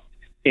hair out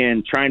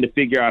and trying to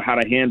figure out how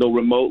to handle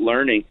remote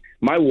learning.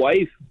 My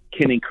wife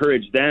can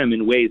encourage them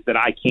in ways that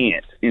I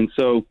can't. And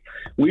so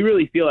we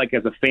really feel like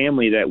as a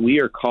family that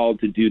we are called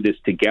to do this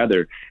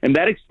together. And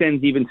that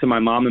extends even to my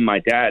mom and my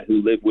dad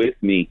who live with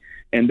me.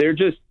 And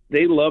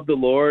they love the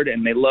Lord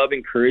and they love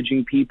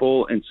encouraging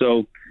people. And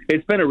so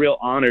it's been a real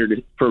honor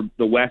for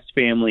the West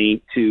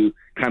family to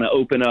kind of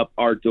open up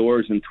our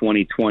doors in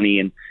 2020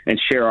 and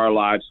share our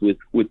lives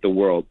with the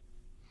world.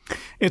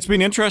 It's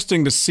been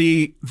interesting to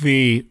see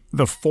the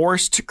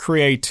forced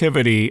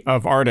creativity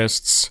of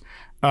artists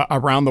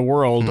around the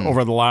world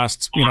over the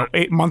last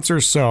 8 months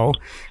or so.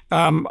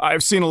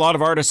 I've seen a lot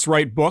of artists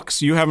write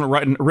books. You haven't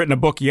written a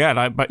book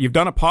yet, but you've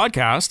done a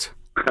podcast.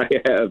 I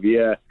have,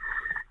 yeah.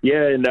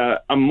 Yeah, and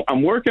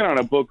I'm working on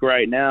a book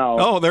right now.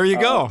 Oh, there you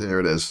go. There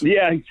it is.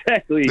 Yeah,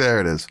 exactly. There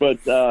it is. But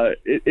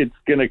it's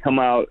going to come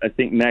out, I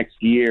think, next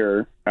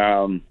year.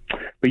 But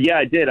yeah,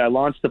 I did. I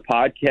launched a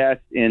podcast,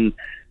 and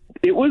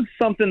it was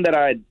something that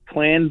I had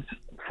planned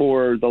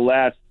for the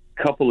last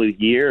couple of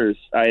years.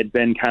 I had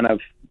been kind of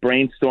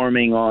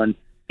brainstorming on,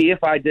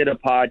 if I did a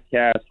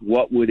podcast,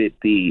 what would it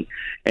be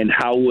and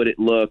how would it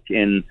look?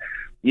 And,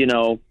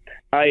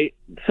 I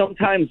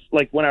sometimes,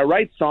 when I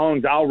write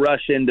songs, I'll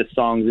rush into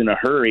songs in a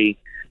hurry,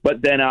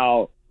 but then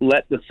I'll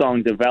let the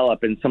song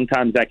develop, and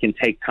sometimes that can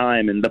take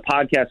time. And the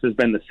podcast has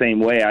been the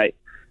same way.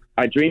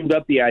 I dreamed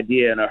up the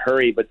idea in a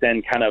hurry, but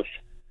then kind of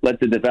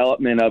let the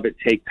development of it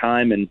take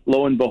time. And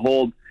lo and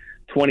behold,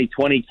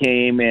 2020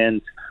 came,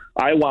 and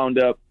I wound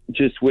up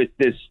just with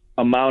this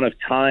amount of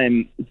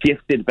time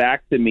gifted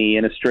back to me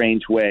in a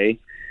strange way,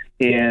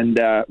 and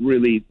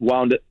really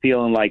wound up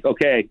feeling like,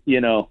 okay,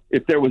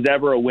 if there was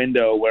ever a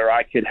window where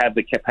I could have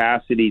the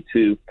capacity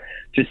to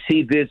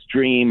see this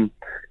dream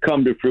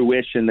come to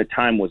fruition, the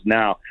time was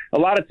now. A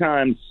lot of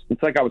times,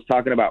 it's like I was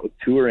talking about with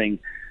touring.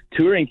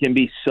 Touring can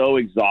be so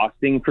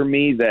exhausting for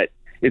me that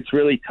it's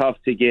really tough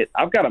to get.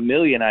 I've got a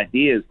million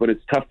ideas, but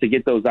it's tough to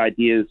get those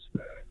ideas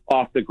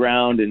off the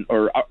ground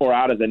or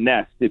out of the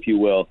nest, if you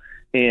will.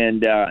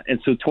 And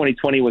so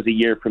 2020 was a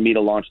year for me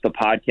to launch the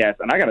podcast.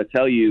 And I got to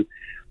tell you,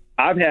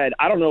 I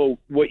don't know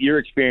what your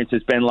experience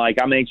has been like.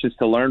 I'm anxious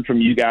to learn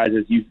from you guys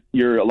as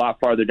you're a lot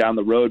farther down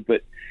the road.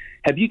 But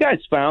have you guys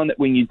found that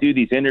when you do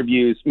these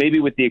interviews, maybe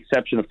with the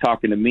exception of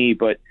talking to me,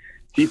 but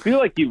do you feel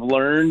like you've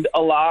learned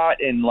a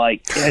lot, and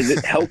like, has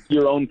it helped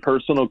your own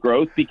personal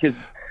growth? Because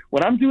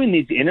when I'm doing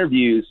these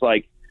interviews,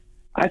 like,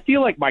 I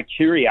feel like my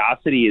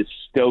curiosity is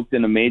stoked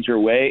in a major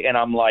way, and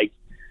I'm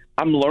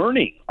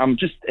learning. I'm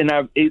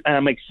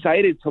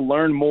excited to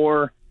learn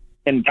more,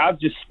 and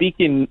God's just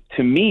speaking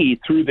to me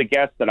through the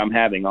guests that I'm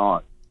having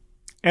on.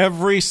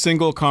 Every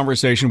single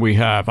conversation we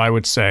have, I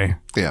would say,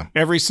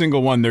 every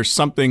single one, there's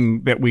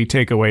something that we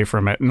take away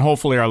from it, and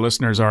hopefully our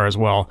listeners are as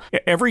well.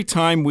 Every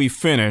time we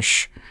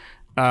finish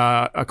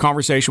a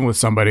conversation with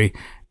somebody,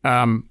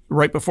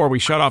 right before we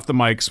shut off the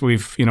mics,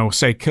 we've,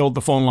 say, killed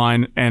the phone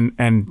line,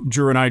 and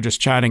Drew and I just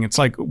chatting. It's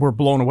like we're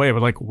blown away. We're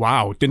like,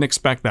 wow, didn't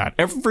expect that.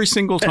 Every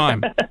single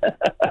time.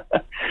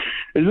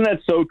 Isn't that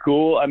so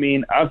cool? I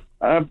mean,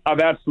 I've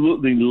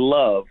absolutely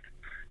loved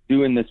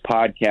doing this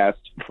podcast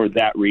for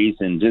that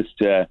reason. Just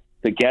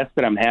the guests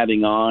that I'm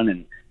having on,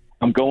 and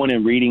I'm going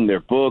and reading their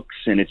books,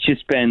 and it's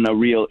just been a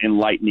real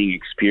enlightening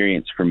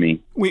experience for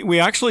me. We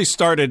actually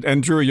started,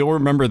 and Drew, you'll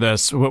remember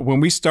this, when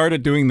we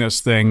started doing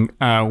this thing,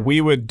 we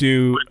would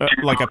do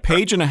like a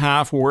page and a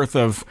half worth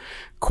of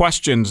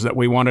questions that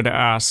we wanted to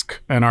ask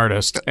an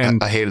artist.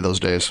 And I hated those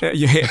days.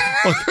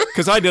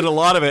 Because I did a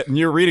lot of it, and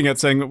you're reading it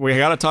saying, we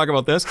got to talk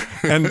about this.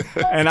 And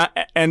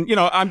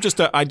I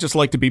just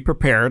like to be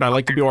prepared. I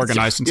like to be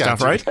organized and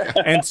stuff, right?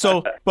 And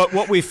so, but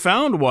what we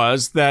found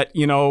was that,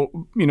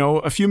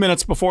 a few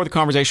minutes before the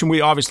conversation, we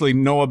obviously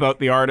know about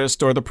the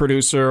artist or the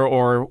producer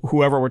or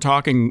whoever we're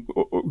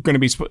going to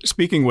be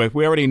speaking with.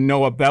 We already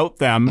know about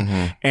them.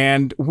 Mm-hmm.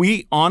 And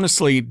we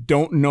honestly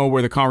don't know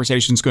where the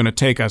conversation's going to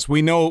take us.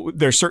 We know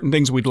there's certain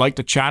things we'd like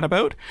to chat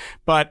about,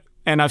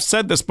 and I've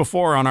said this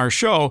before on our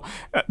show,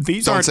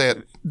 Don't say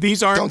it.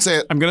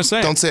 I'm going to say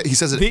it. Don't say it. He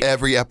says it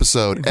every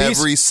episode,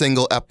 every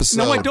single episode.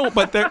 No, I don't,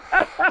 but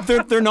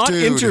they're not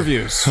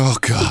interviews. Oh,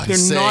 God.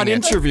 They're not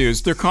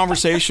interviews. They're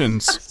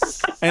conversations.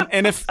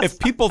 and if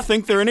people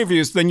think they're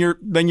interviews, then you're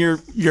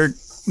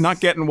not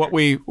getting what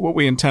we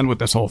intend with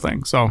this whole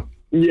thing. So.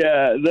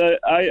 Yeah,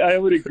 I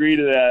would agree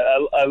to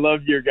that. I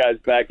love your guys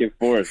back and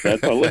forth.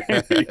 That's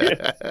hilarious.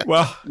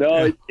 Well,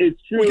 no,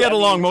 it's true. We get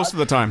along most of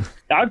the time.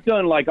 I've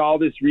done like all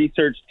this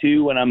research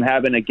too when I'm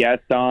having a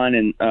guest on,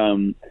 and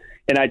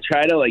I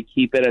try to like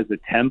keep it as a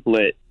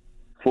template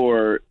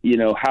for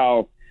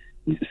how,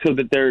 so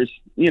that there's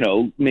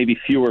maybe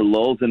fewer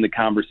lulls in the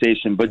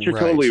conversation. But you're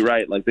totally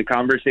right. Like the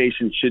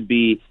conversation should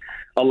be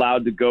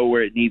allowed to go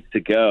where it needs to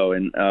go,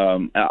 and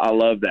I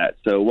love that.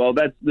 So,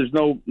 there's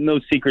no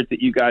secret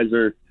that you guys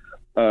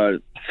are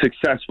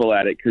successful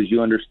at it, because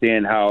you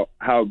understand how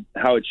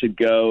it should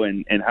go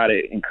and how to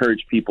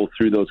encourage people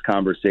through those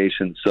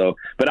conversations. So,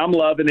 but I'm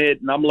loving it,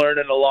 and I'm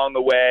learning along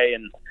the way,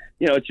 and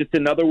it's just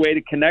another way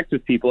to connect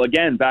with people.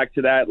 Again, back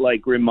to that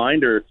like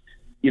reminder.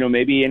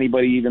 Maybe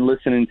anybody even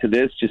listening to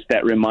this, just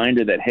that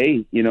reminder that,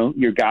 hey,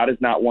 your God is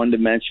not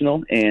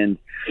one-dimensional, and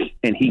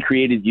he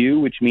created you,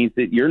 which means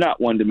that you're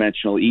not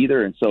one-dimensional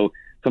either. And so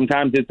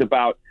sometimes it's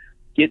about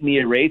getting the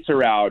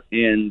eraser out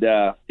and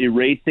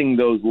erasing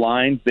those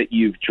lines that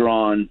you've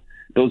drawn,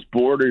 those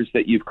borders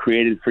that you've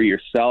created for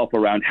yourself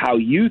around how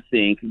you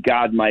think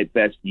God might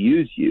best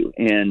use you.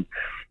 And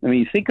I mean,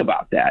 you think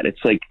about that.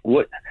 It's like,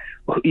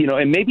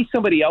 and maybe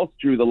somebody else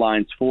drew the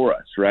lines for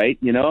us, right?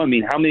 I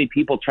mean, how many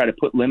people try to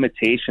put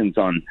limitations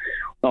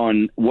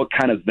on what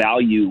kind of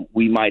value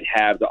we might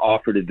have to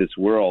offer to this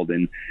world?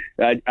 And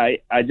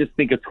I just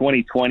think of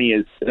 2020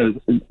 as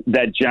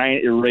that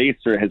giant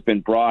eraser has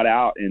been brought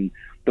out, and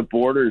the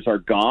borders are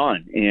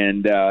gone,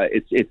 and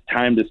it's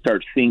time to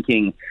start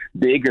thinking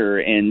bigger,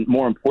 and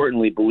more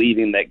importantly,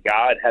 believing that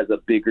God has a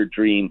bigger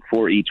dream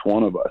for each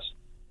one of us.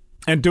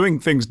 And doing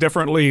things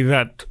differently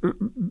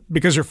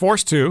because you're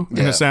forced to,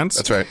 in a sense.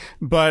 That's right.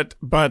 But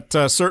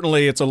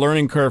certainly it's a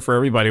learning curve for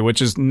everybody,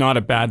 which is not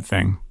a bad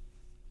thing.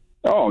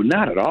 Oh,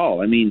 not at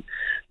all. I mean,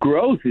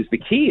 growth is the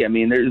key. I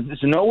mean, there's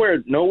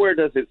nowhere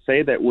does it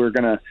say that we're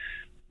going to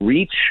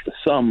reach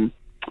some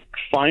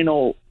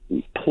final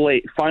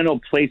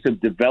place of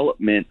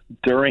development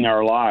during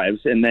our lives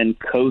and then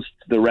coast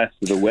the rest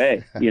of the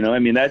way. I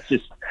mean, that's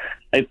just,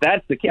 if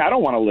that's the key, I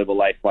don't want to live a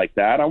life like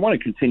that. I want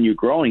to continue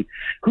growing.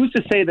 Who's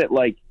to say that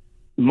like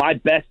my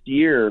best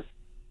year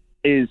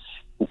is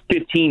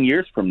 15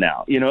 years from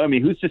now? I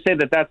mean, who's to say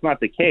that that's not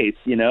the case?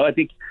 I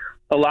think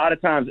a lot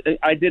of times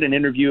I did an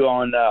interview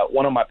on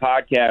one of my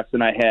podcasts,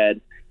 and I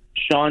had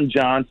Shawn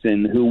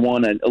Johnson, who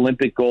won an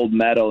Olympic gold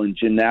medal in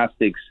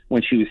gymnastics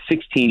when she was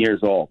 16 years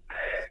old.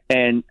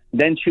 And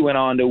then she went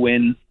on to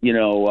win,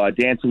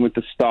 Dancing with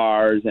the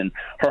Stars. And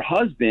her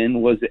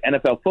husband was an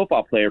NFL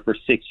football player for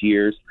 6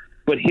 years,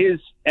 but his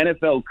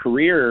NFL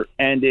career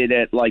ended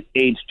at like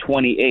age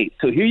 28.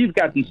 So here you've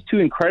got these two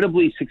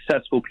incredibly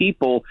successful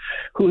people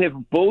who have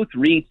both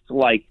reached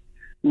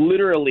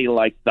literally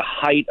the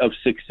height of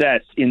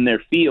success in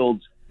their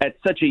fields at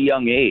such a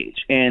young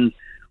age. And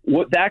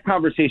what that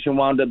conversation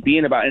wound up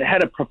being about, and it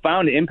had a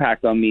profound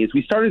impact on me, is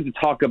we started to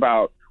talk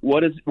about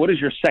what does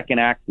your second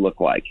act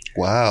look like?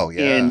 Wow,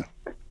 yeah.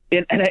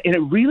 And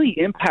it really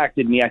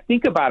impacted me. I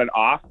think about it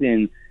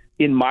often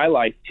in my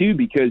life too,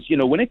 because,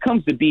 when it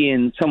comes to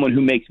being someone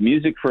who makes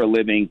music for a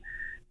living,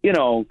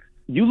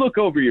 you look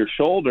over your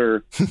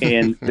shoulder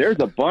and there's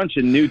a bunch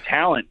of new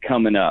talent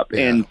coming up.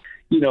 Yeah. And,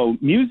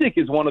 music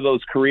is one of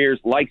those careers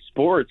like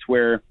sports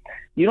where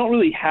you don't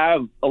really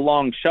have a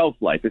long shelf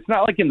life. It's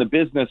not like in the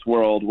business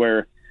world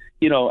where,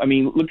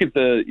 look at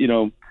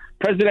the,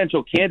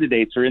 presidential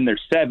candidates are in their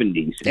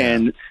 70s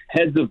and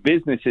heads of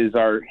businesses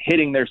are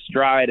hitting their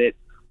stride at,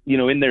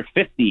 in their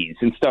 50s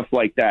and stuff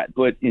like that.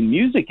 But in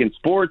music and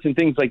sports and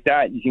things like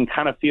that, you can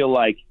kind of feel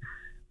like,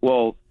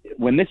 well,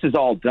 when this is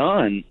all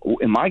done,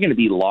 am I going to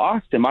be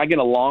lost? Am I going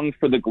to long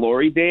for the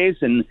glory days?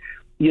 And,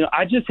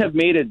 I just have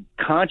made a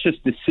conscious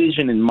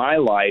decision in my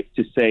life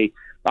to say,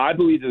 I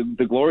believe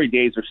the glory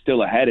days are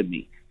still ahead of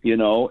me,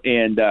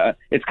 and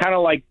it's kind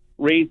of like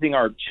raising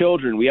our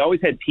children. We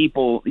always had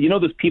people,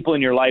 those people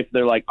in your life,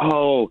 they're like,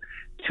 oh,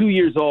 2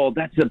 years old,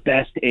 that's the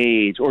best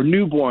age, or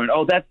newborn,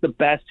 oh, that's the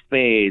best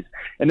phase.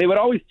 And they would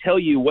always tell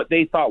you what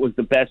they thought was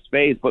the best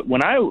phase. But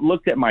when I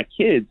looked at my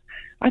kids,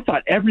 I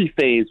thought every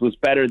phase was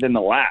better than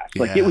the last.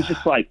 It was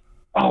just like,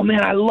 oh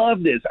man, I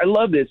love this.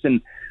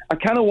 And I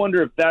kind of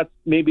wonder if that's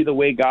maybe the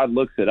way God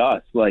looks at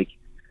us. Like,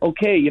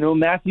 okay,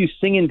 Matthew's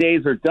singing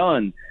days are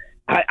done.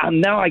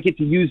 Now I get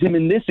to use him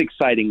in this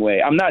exciting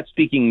way. I'm not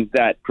speaking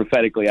that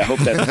prophetically. I hope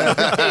that's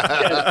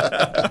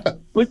not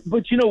but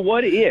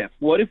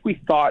what if we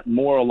thought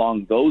more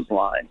along those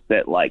lines,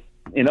 that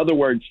in other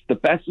words, the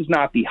best is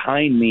not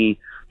behind me,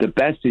 the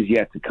best is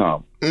yet to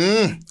come.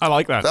 I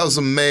like that. That was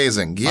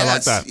amazing. Yes, I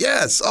like that.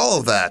 Yes, all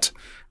of that.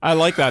 I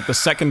like that. The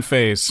second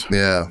phase.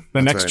 Yeah.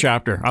 The next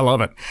chapter. I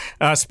love it.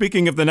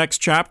 Speaking of the next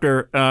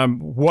chapter,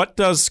 what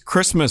does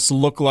Christmas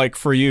look like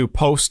for you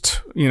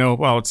post,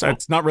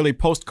 it's not really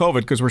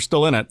post-COVID because we're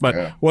still in it,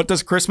 but what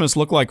does Christmas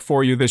look like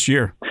for you this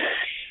year?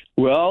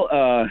 Well,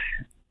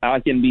 I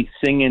can be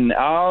singing,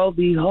 I'll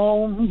be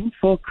home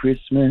for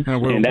Christmas.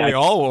 And we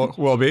all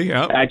will be.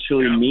 Yeah.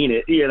 Actually mean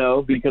it,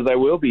 because I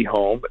will be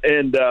home.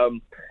 And,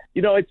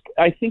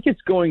 I think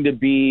it's going to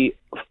be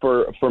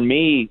for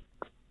me,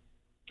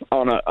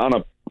 on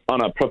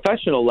a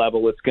professional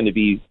level, it's going to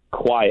be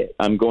quiet.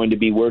 I'm going to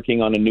be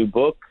working on a new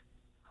book.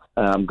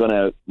 I'm going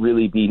to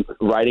really be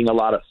writing a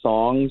lot of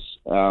songs.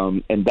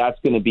 And that's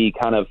going to be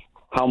kind of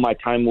how my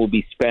time will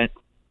be spent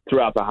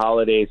throughout the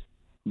holidays.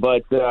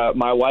 But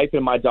my wife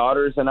and my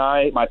daughters and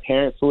my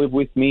parents live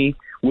with me.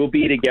 We'll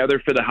be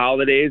together for the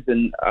holidays.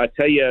 And I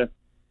tell you,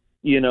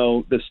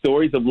 the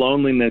stories of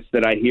loneliness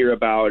that I hear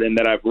about and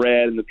that I've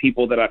read, and the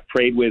people that I've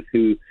prayed with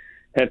who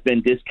have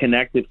been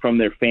disconnected from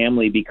their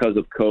family because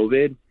of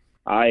COVID,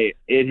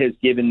 it has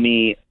given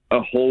me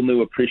a whole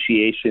new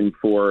appreciation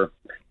for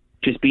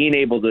just being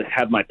able to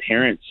have my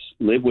parents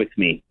live with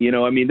me.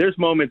 There's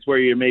moments where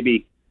you're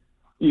maybe,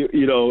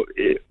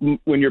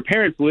 when your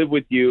parents live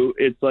with you,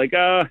 it's like,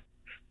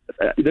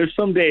 there's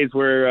some days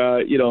where,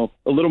 a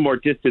little more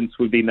distance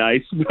would be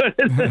nice.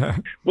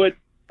 But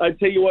I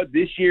tell you what,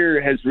 this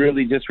year has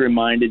really just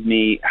reminded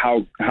me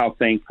how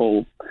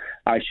thankful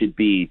I should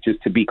be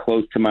just to be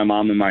close to my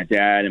mom and my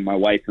dad and my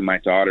wife and my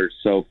daughters.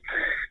 So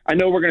I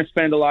know we're going to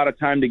spend a lot of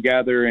time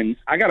together, and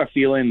I got a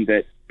feeling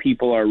that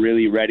people are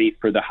really ready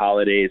for the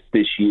holidays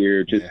this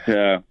year.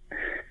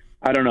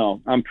 I don't know.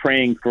 I'm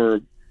praying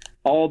for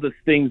all the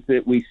things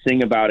that we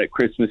sing about at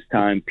Christmas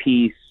time,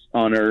 peace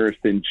on earth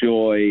and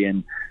joy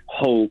and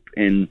hope.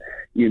 And,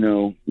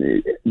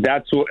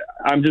 that's what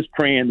I'm just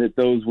praying, that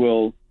those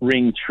will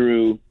ring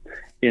true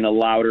in a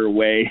louder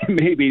way,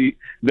 maybe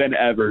than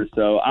ever.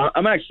 So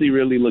I'm actually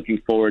really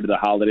looking forward to the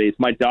holidays.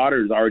 My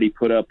daughter's already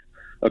put up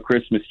a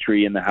Christmas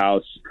tree in the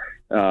house,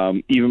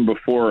 even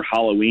before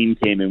Halloween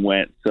came and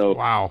went. So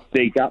wow.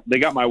 They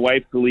got my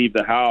wife to leave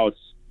the house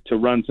to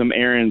run some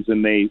errands,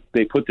 and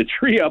they put the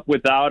tree up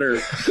without her.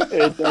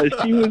 And,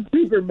 she was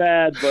super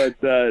mad, but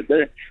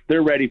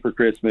they're ready for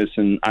Christmas,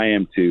 and I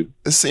am too.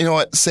 You know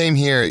what? Same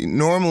here.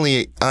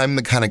 Normally, I'm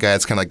the kind of guy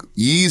that's kind of like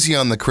easy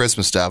on the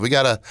Christmas stuff. We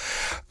gotta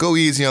go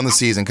easy on the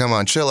season. Come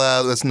on, chill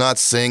out. Let's not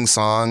sing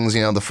songs.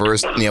 The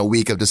first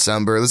week of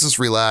December. Let's just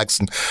relax.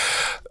 And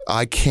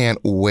I can't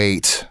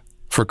wait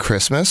for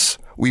Christmas.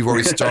 we've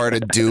already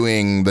started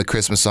doing the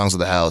Christmas songs of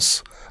the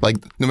house. Like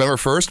November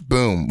 1st,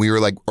 boom, we were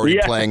like already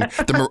playing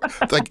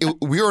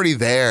we're already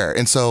there.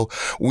 And so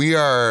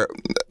we're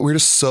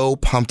just so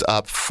pumped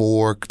up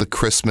for the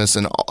Christmas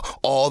and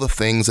all the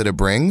things that it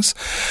brings.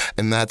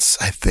 And I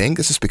think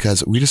it's just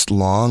because we just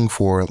long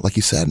for, like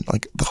you said,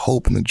 like the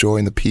hope and the joy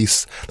and the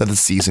peace that the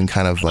season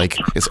kind of like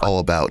is all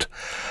about.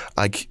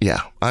 Like,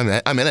 yeah, I'm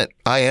in it.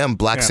 I am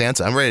Black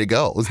Santa. I'm ready to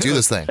go. Let's do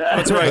this thing.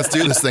 That's right. Let's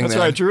do this thing, That's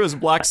man. right. Drew is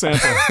Black Santa.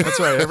 That's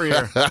right. Every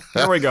year.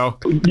 Here we go.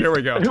 Here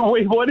we go.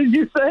 Wait, what did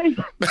you say?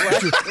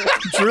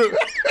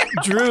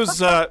 Drew's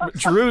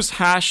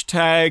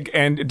hashtag,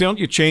 and don't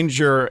you change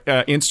your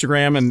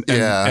Instagram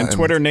and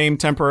Twitter name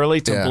temporarily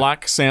to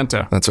Black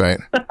Santa? That's right.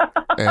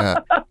 Yeah.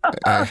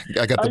 I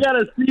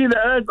gotta see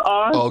that. That's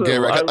awesome. Okay,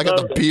 I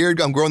got the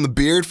beard. I'm growing the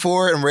beard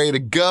for it. I'm ready to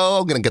go.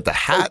 I'm gonna get the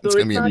hat. So it's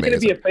gonna be amazing.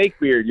 It's not gonna be a fake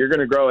beard. You're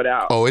gonna grow it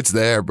out. Oh, it's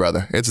there,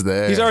 brother. It's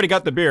there. He's already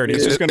got the beard.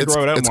 He's just gonna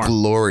grow it out it's more. It's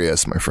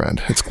glorious, my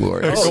friend. It's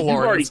glorious. Oh, you've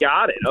already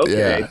got it.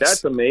 Okay, Yeah.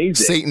 that's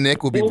amazing. Saint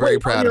Nick will be very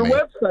proud of me. On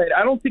your website,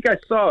 I don't think I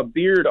saw a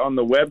beard on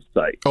the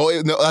website. Oh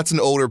no, that's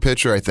an older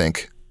picture, I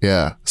think.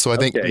 Yeah. So I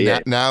think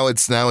now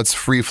it's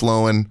free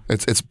flowing.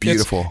 It's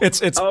beautiful. It's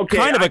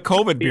kind of a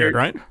COVID beard,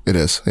 right? It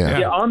is. Yeah.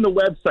 Yeah. On the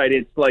website,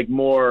 it's like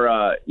more,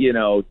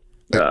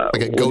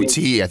 like a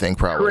goatee, I think,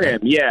 probably. Trim.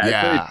 Yeah.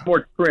 So it's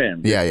more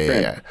trim. Yeah.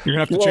 You're gonna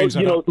have to change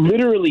that.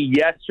 Literally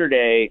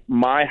yesterday,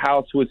 my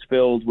house was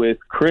filled with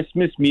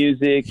Christmas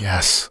music.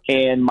 Yes.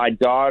 And my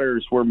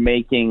daughters were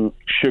making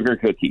sugar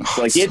cookies.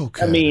 Oh, like so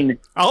good. I mean,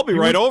 I'll be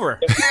right over.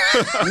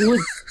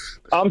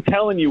 I'm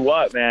telling you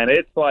what, man,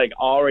 it's like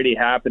already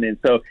happening.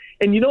 So,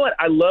 and you know what?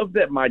 I love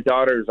that my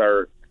daughters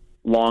are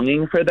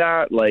longing for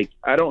that. Like,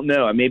 I don't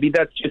know. Maybe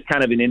that's just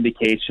kind of an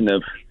indication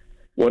of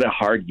what a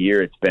hard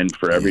year it's been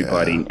for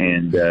everybody. Yeah.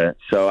 And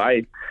so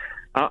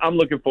I'm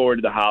looking forward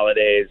to the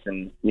holidays.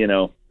 And,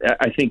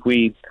 I think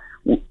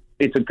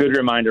it's a good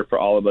reminder for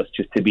all of us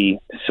just to be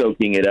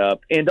soaking it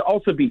up and to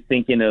also be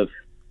thinking of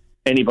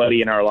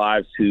anybody in our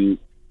lives who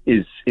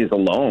is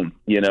alone,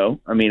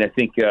 I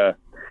think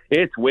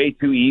it's way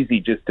too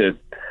easy just to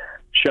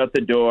shut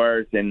the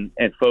doors and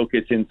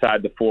focus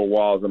inside the four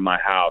walls of my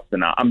house.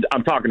 And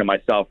I'm talking to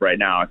myself right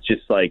now. It's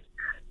just like,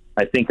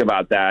 I think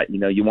about that,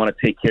 you want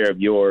to take care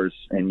of yours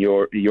and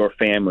your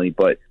family,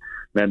 but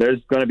man, there's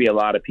going to be a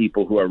lot of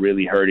people who are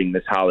really hurting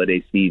this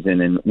holiday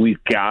season. And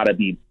we've got to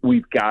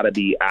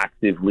be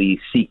actively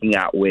seeking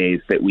out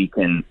ways that we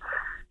can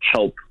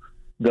help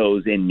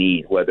those in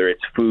need, whether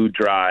it's food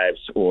drives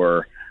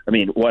or,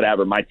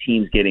 whatever. My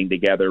team's getting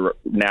together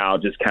now,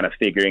 just kind of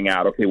figuring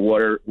out, okay, what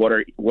are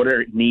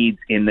needs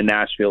in the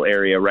Nashville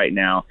area right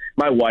now?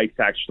 My wife's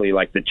actually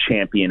like the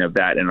champion of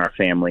that in our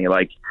family.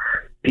 Like,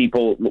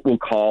 people will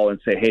call and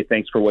say, hey,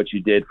 thanks for what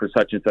you did for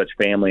such and such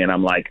family. And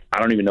I'm like, I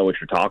don't even know what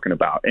you're talking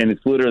about. And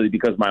it's literally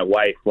because my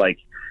wife,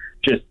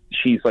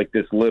 she's like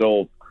this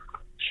little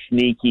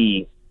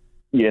sneaky,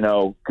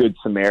 good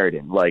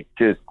Samaritan, like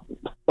just,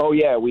 oh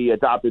yeah, we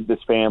adopted this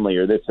family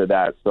or this or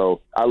that.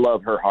 So I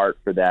love her heart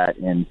for that.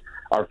 And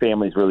our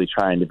family's really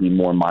trying to be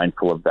more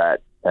mindful of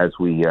that as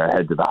we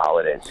head to the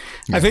holidays.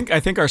 I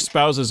think our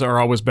spouses are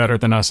always better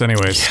than us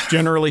anyways,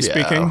 generally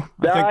speaking.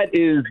 That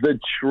is the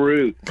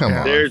truth. Come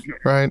on.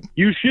 Right.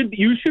 You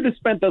should have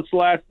spent those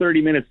last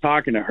 30 minutes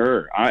talking to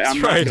her. I'm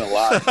not going to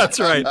lie. That's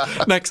right.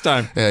 Next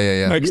time.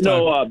 Yeah. Next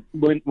time.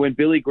 When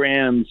Billy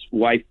Graham's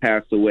wife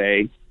passed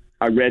away,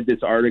 I read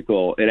this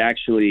article. It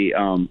actually,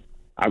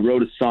 I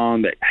wrote a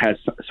song that has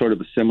sort of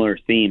a similar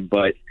theme,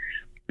 but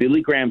Billy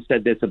Graham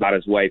said this about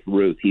his wife,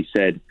 Ruth. He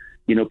said,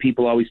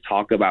 people always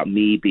talk about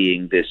me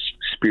being this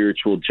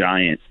spiritual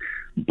giant,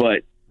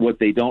 but what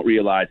they don't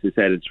realize is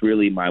that it's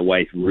really my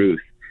wife, Ruth.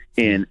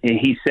 And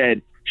he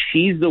said,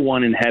 she's the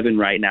one in heaven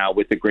right now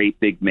with the great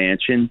big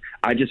mansion.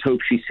 I just hope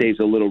she saves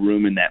a little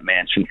room in that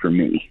mansion for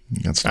me.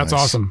 That's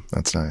awesome.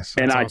 That's nice.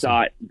 And I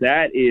thought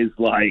that's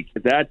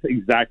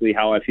exactly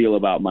how I feel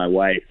about my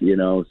wife,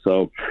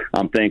 so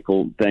I'm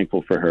thankful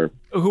for her.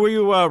 Who are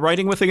you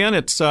writing with again?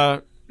 Is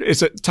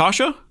it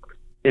Tasha?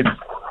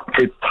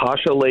 It's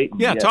Tasha Layton.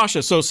 Yeah, yes.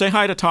 Tasha. So say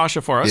hi to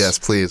Tasha for us. Yes,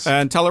 please.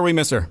 And tell her we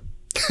miss her.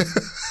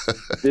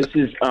 This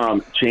is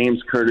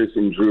James Curtis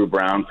and Drew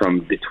Brown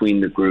from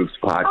Between the Grooves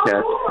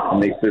podcast.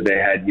 And they said they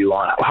had you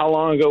on. How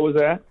long ago was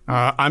that?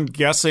 I'm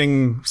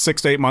guessing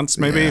 6 to 8 months,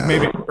 maybe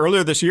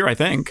earlier this year, I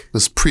think.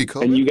 This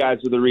pre-COVID. And you guys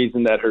are the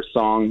reason that her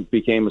song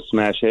became a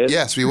smash hit?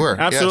 Yes, we were.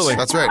 Absolutely. Yes,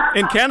 that's right.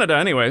 In Canada,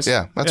 anyways.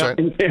 Yeah, that's right.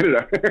 In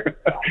Canada.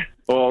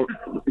 Well,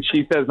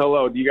 she says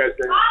hello. Do you guys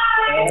say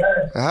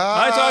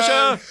hi,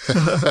 Tasha?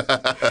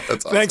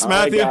 That's awesome. Thanks,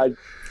 Matthew. All right, guys.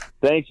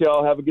 Thanks,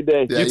 y'all. Have a good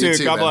day. Yeah, you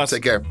too. God man. bless.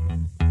 Take care.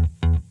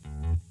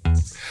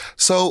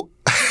 So,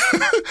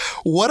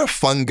 what a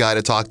fun guy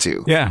to talk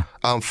to. Yeah.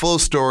 Full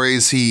of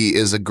stories. He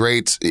is a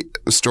great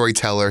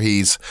storyteller.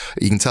 You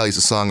can tell he's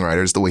a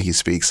songwriter, is the way he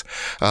speaks.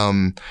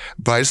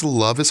 But I just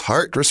love his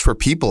heart just for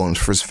people and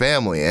for his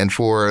family and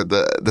for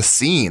the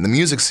scene, the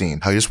music scene,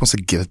 how he just wants to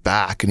give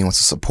back and he wants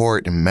to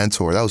support and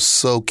mentor. That was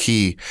so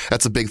key.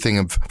 That's a big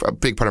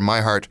part of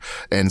my heart,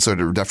 and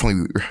sort of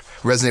definitely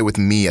resonated with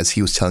me as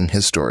he was telling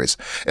his stories.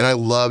 And I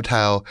loved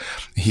how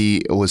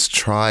he was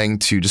trying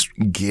to just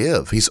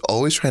give. He's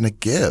always trying to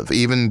give,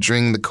 even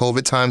during the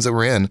COVID times that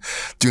we're in,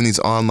 doing these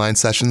online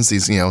sessions,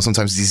 these,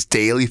 sometimes these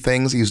daily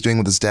things he was doing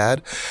with his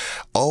dad,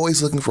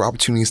 always looking for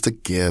opportunities to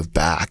give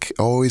back,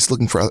 always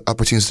looking for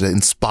opportunities to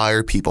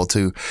inspire people,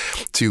 to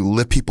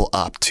lift people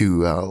up,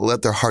 to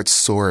let their hearts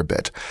soar a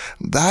bit.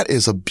 That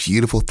is a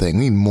beautiful thing.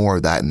 We need more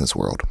of that in this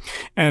world.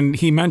 And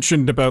he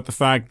mentioned about the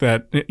fact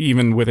that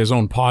even with his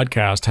own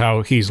podcast,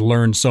 how he's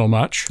learned so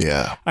much.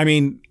 Yeah. I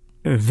mean,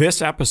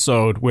 this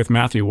episode with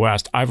Matthew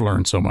West, I've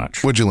learned so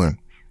much. What'd you learn?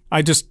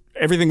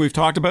 Everything we've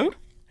talked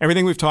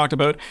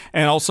about,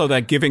 and also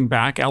that giving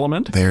back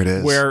element. There it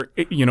is. Where,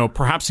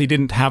 perhaps he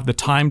didn't have the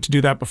time to do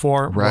that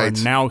before. Right.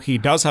 Or now he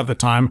does have the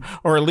time,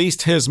 or at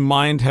least his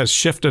mind has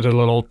shifted a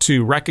little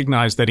to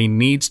recognize that he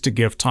needs to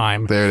give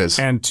time. There it is.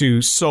 And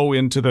to sow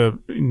into the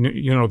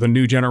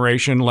new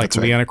generation, like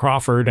Leanna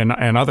Crawford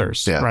and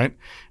others. Yeah. Right.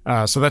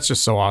 So that's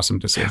just so awesome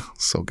to see.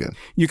 So good.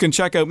 You can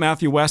check out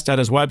Matthew West at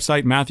his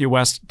website,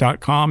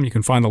 MatthewWest.com. You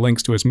can find the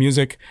links to his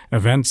music,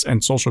 events,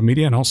 and social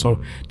media, and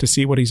also to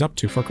see what he's up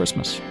to for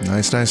Christmas.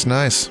 Nice.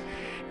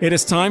 It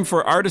is time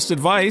for Artist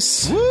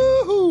Advice.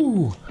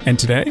 Woohoo! And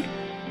today,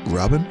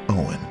 Robin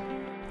Owen.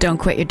 Don't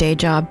quit your day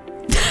job.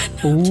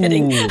 Ooh,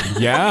 kidding.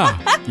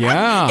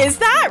 Yeah. Is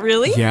that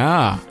really?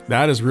 Yeah,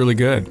 that is really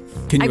good.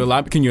 Can you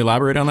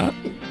elaborate on that?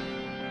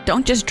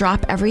 Don't just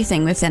drop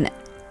everything with an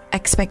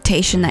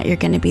expectation that you're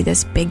going to be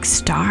this big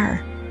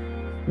star.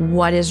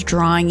 What is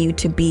drawing you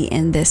to be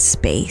in this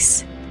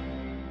space?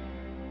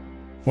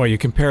 Well, you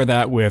compare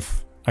that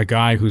with a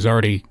guy who's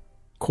already,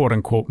 quote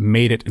unquote,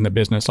 made it in the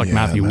business, like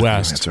Matthew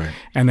West. That's right.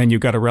 And then you've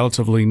got a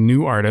relatively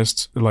new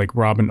artist like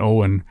Robin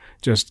Owen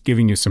just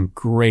giving you some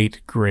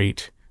great,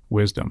 great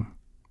wisdom.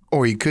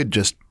 Or you could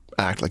just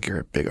act like you're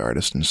a big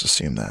artist and just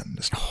assume that. And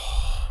just,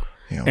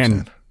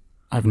 and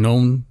I've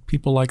known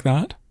people like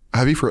that.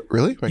 Have you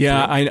really? Like,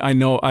 yeah, I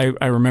know.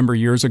 I remember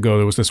years ago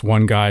there was this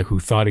one guy who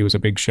thought he was a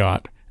big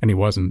shot and he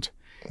wasn't.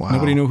 Wow.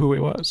 Nobody knew who he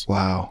was.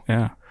 Wow.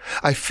 Yeah.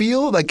 I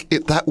feel like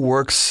that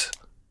works.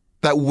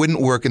 That wouldn't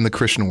work in the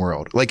Christian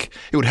world. Like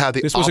it would have the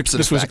opposite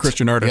This was a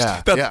Christian artist.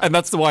 Yeah, And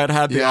that's why it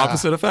had the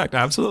opposite effect.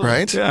 Absolutely.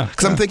 Right? Yeah.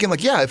 Because I'm thinking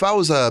like, if I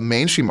was a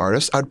mainstream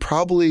artist, I'd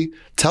probably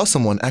tell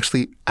someone,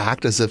 actually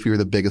act as if you're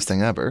the biggest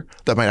thing ever.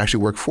 That might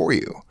actually work for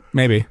you.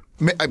 Maybe.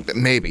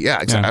 Maybe, yeah.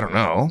 I don't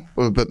know.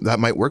 But that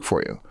might work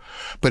for you.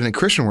 But in the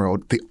Christian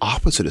world, the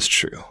opposite is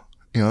true.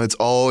 It's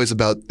always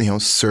about,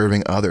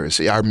 serving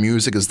others. Our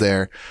music is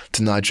there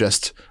to not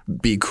just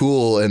be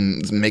cool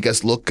and make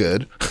us look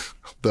good.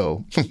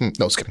 Though, no,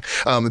 I was kidding.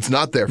 It's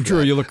not there for Drew,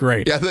 that. you look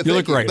great. Yeah, you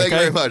look great. Thank you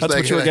very much. That's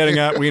what you were getting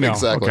at. We know.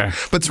 Exactly. Okay.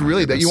 But it's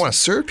really that you want to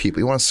serve people.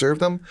 You want to serve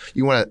them.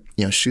 You want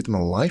to, shoot them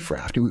a life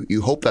raft.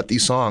 You hope that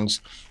these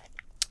songs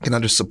can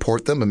not just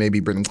support them, but maybe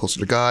bring them closer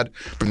to God,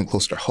 bring them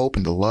closer to hope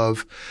and to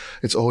love.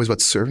 It's always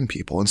about serving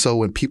people. And so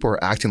when people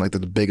are acting like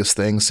they're the biggest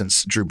thing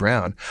since Drew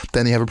Brown,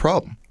 then you have a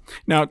problem.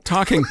 Now,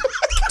 talking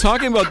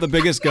about the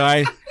biggest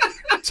guy,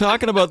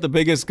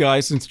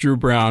 since Drew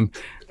Brown,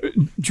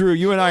 Drew,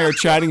 you and I are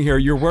chatting here.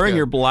 You're wearing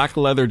your black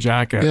leather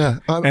jacket. Yeah,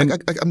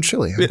 I'm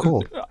chilly. I'm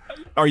cold.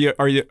 Are you?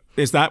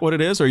 Is that what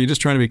it is? Or are you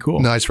just trying to be cool?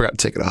 No, I just forgot to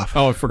take it off.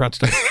 Oh, I forgot to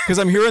take it. Because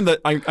I'm hearing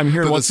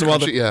once in a while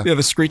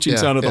the screeching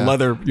sound of the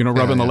leather,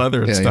 rubbing the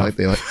leather and stuff.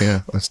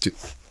 Let's do.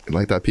 You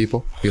like that,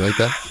 people? You like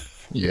that?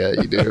 Yeah,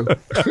 you do.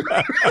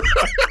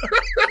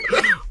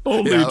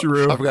 Holy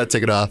Drew. I forgot to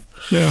take it off.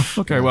 Yeah.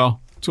 Okay.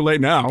 Well, too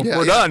late now.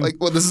 We're done.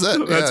 This is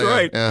it. That's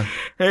right. Yeah.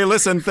 Hey,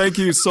 listen, thank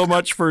you so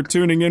much for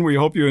tuning in. We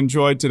hope you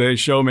enjoyed today's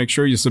show. Make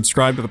sure you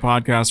subscribe to the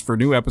podcast for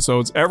new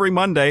episodes every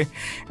Monday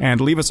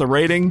and leave us a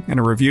rating and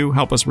a review.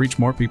 Help us reach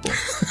more people.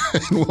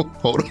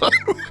 Hold on.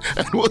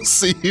 And we'll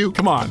see you.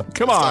 Come on.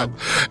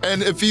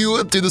 And if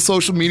you do the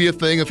social media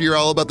thing, if you're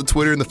all about the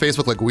Twitter and the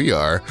Facebook like we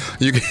are,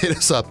 you can hit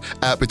us up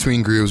at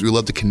Between Grooves. We'd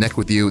love to connect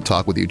with you,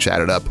 talk with you,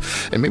 chat it up,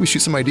 and maybe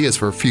shoot some ideas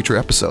for future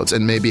episodes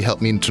and maybe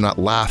help me to not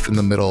laugh in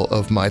the middle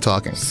of my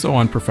talking. So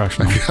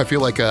unprofessional. I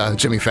feel like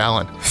Jimmy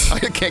Fallon. I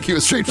can't keep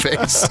a straight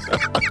face.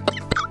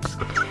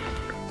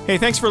 Hey,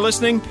 thanks for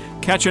listening.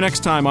 Catch you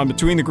next time on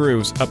Between the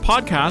Grooves, a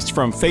podcast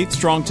from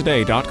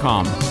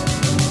faithstrongtoday.com.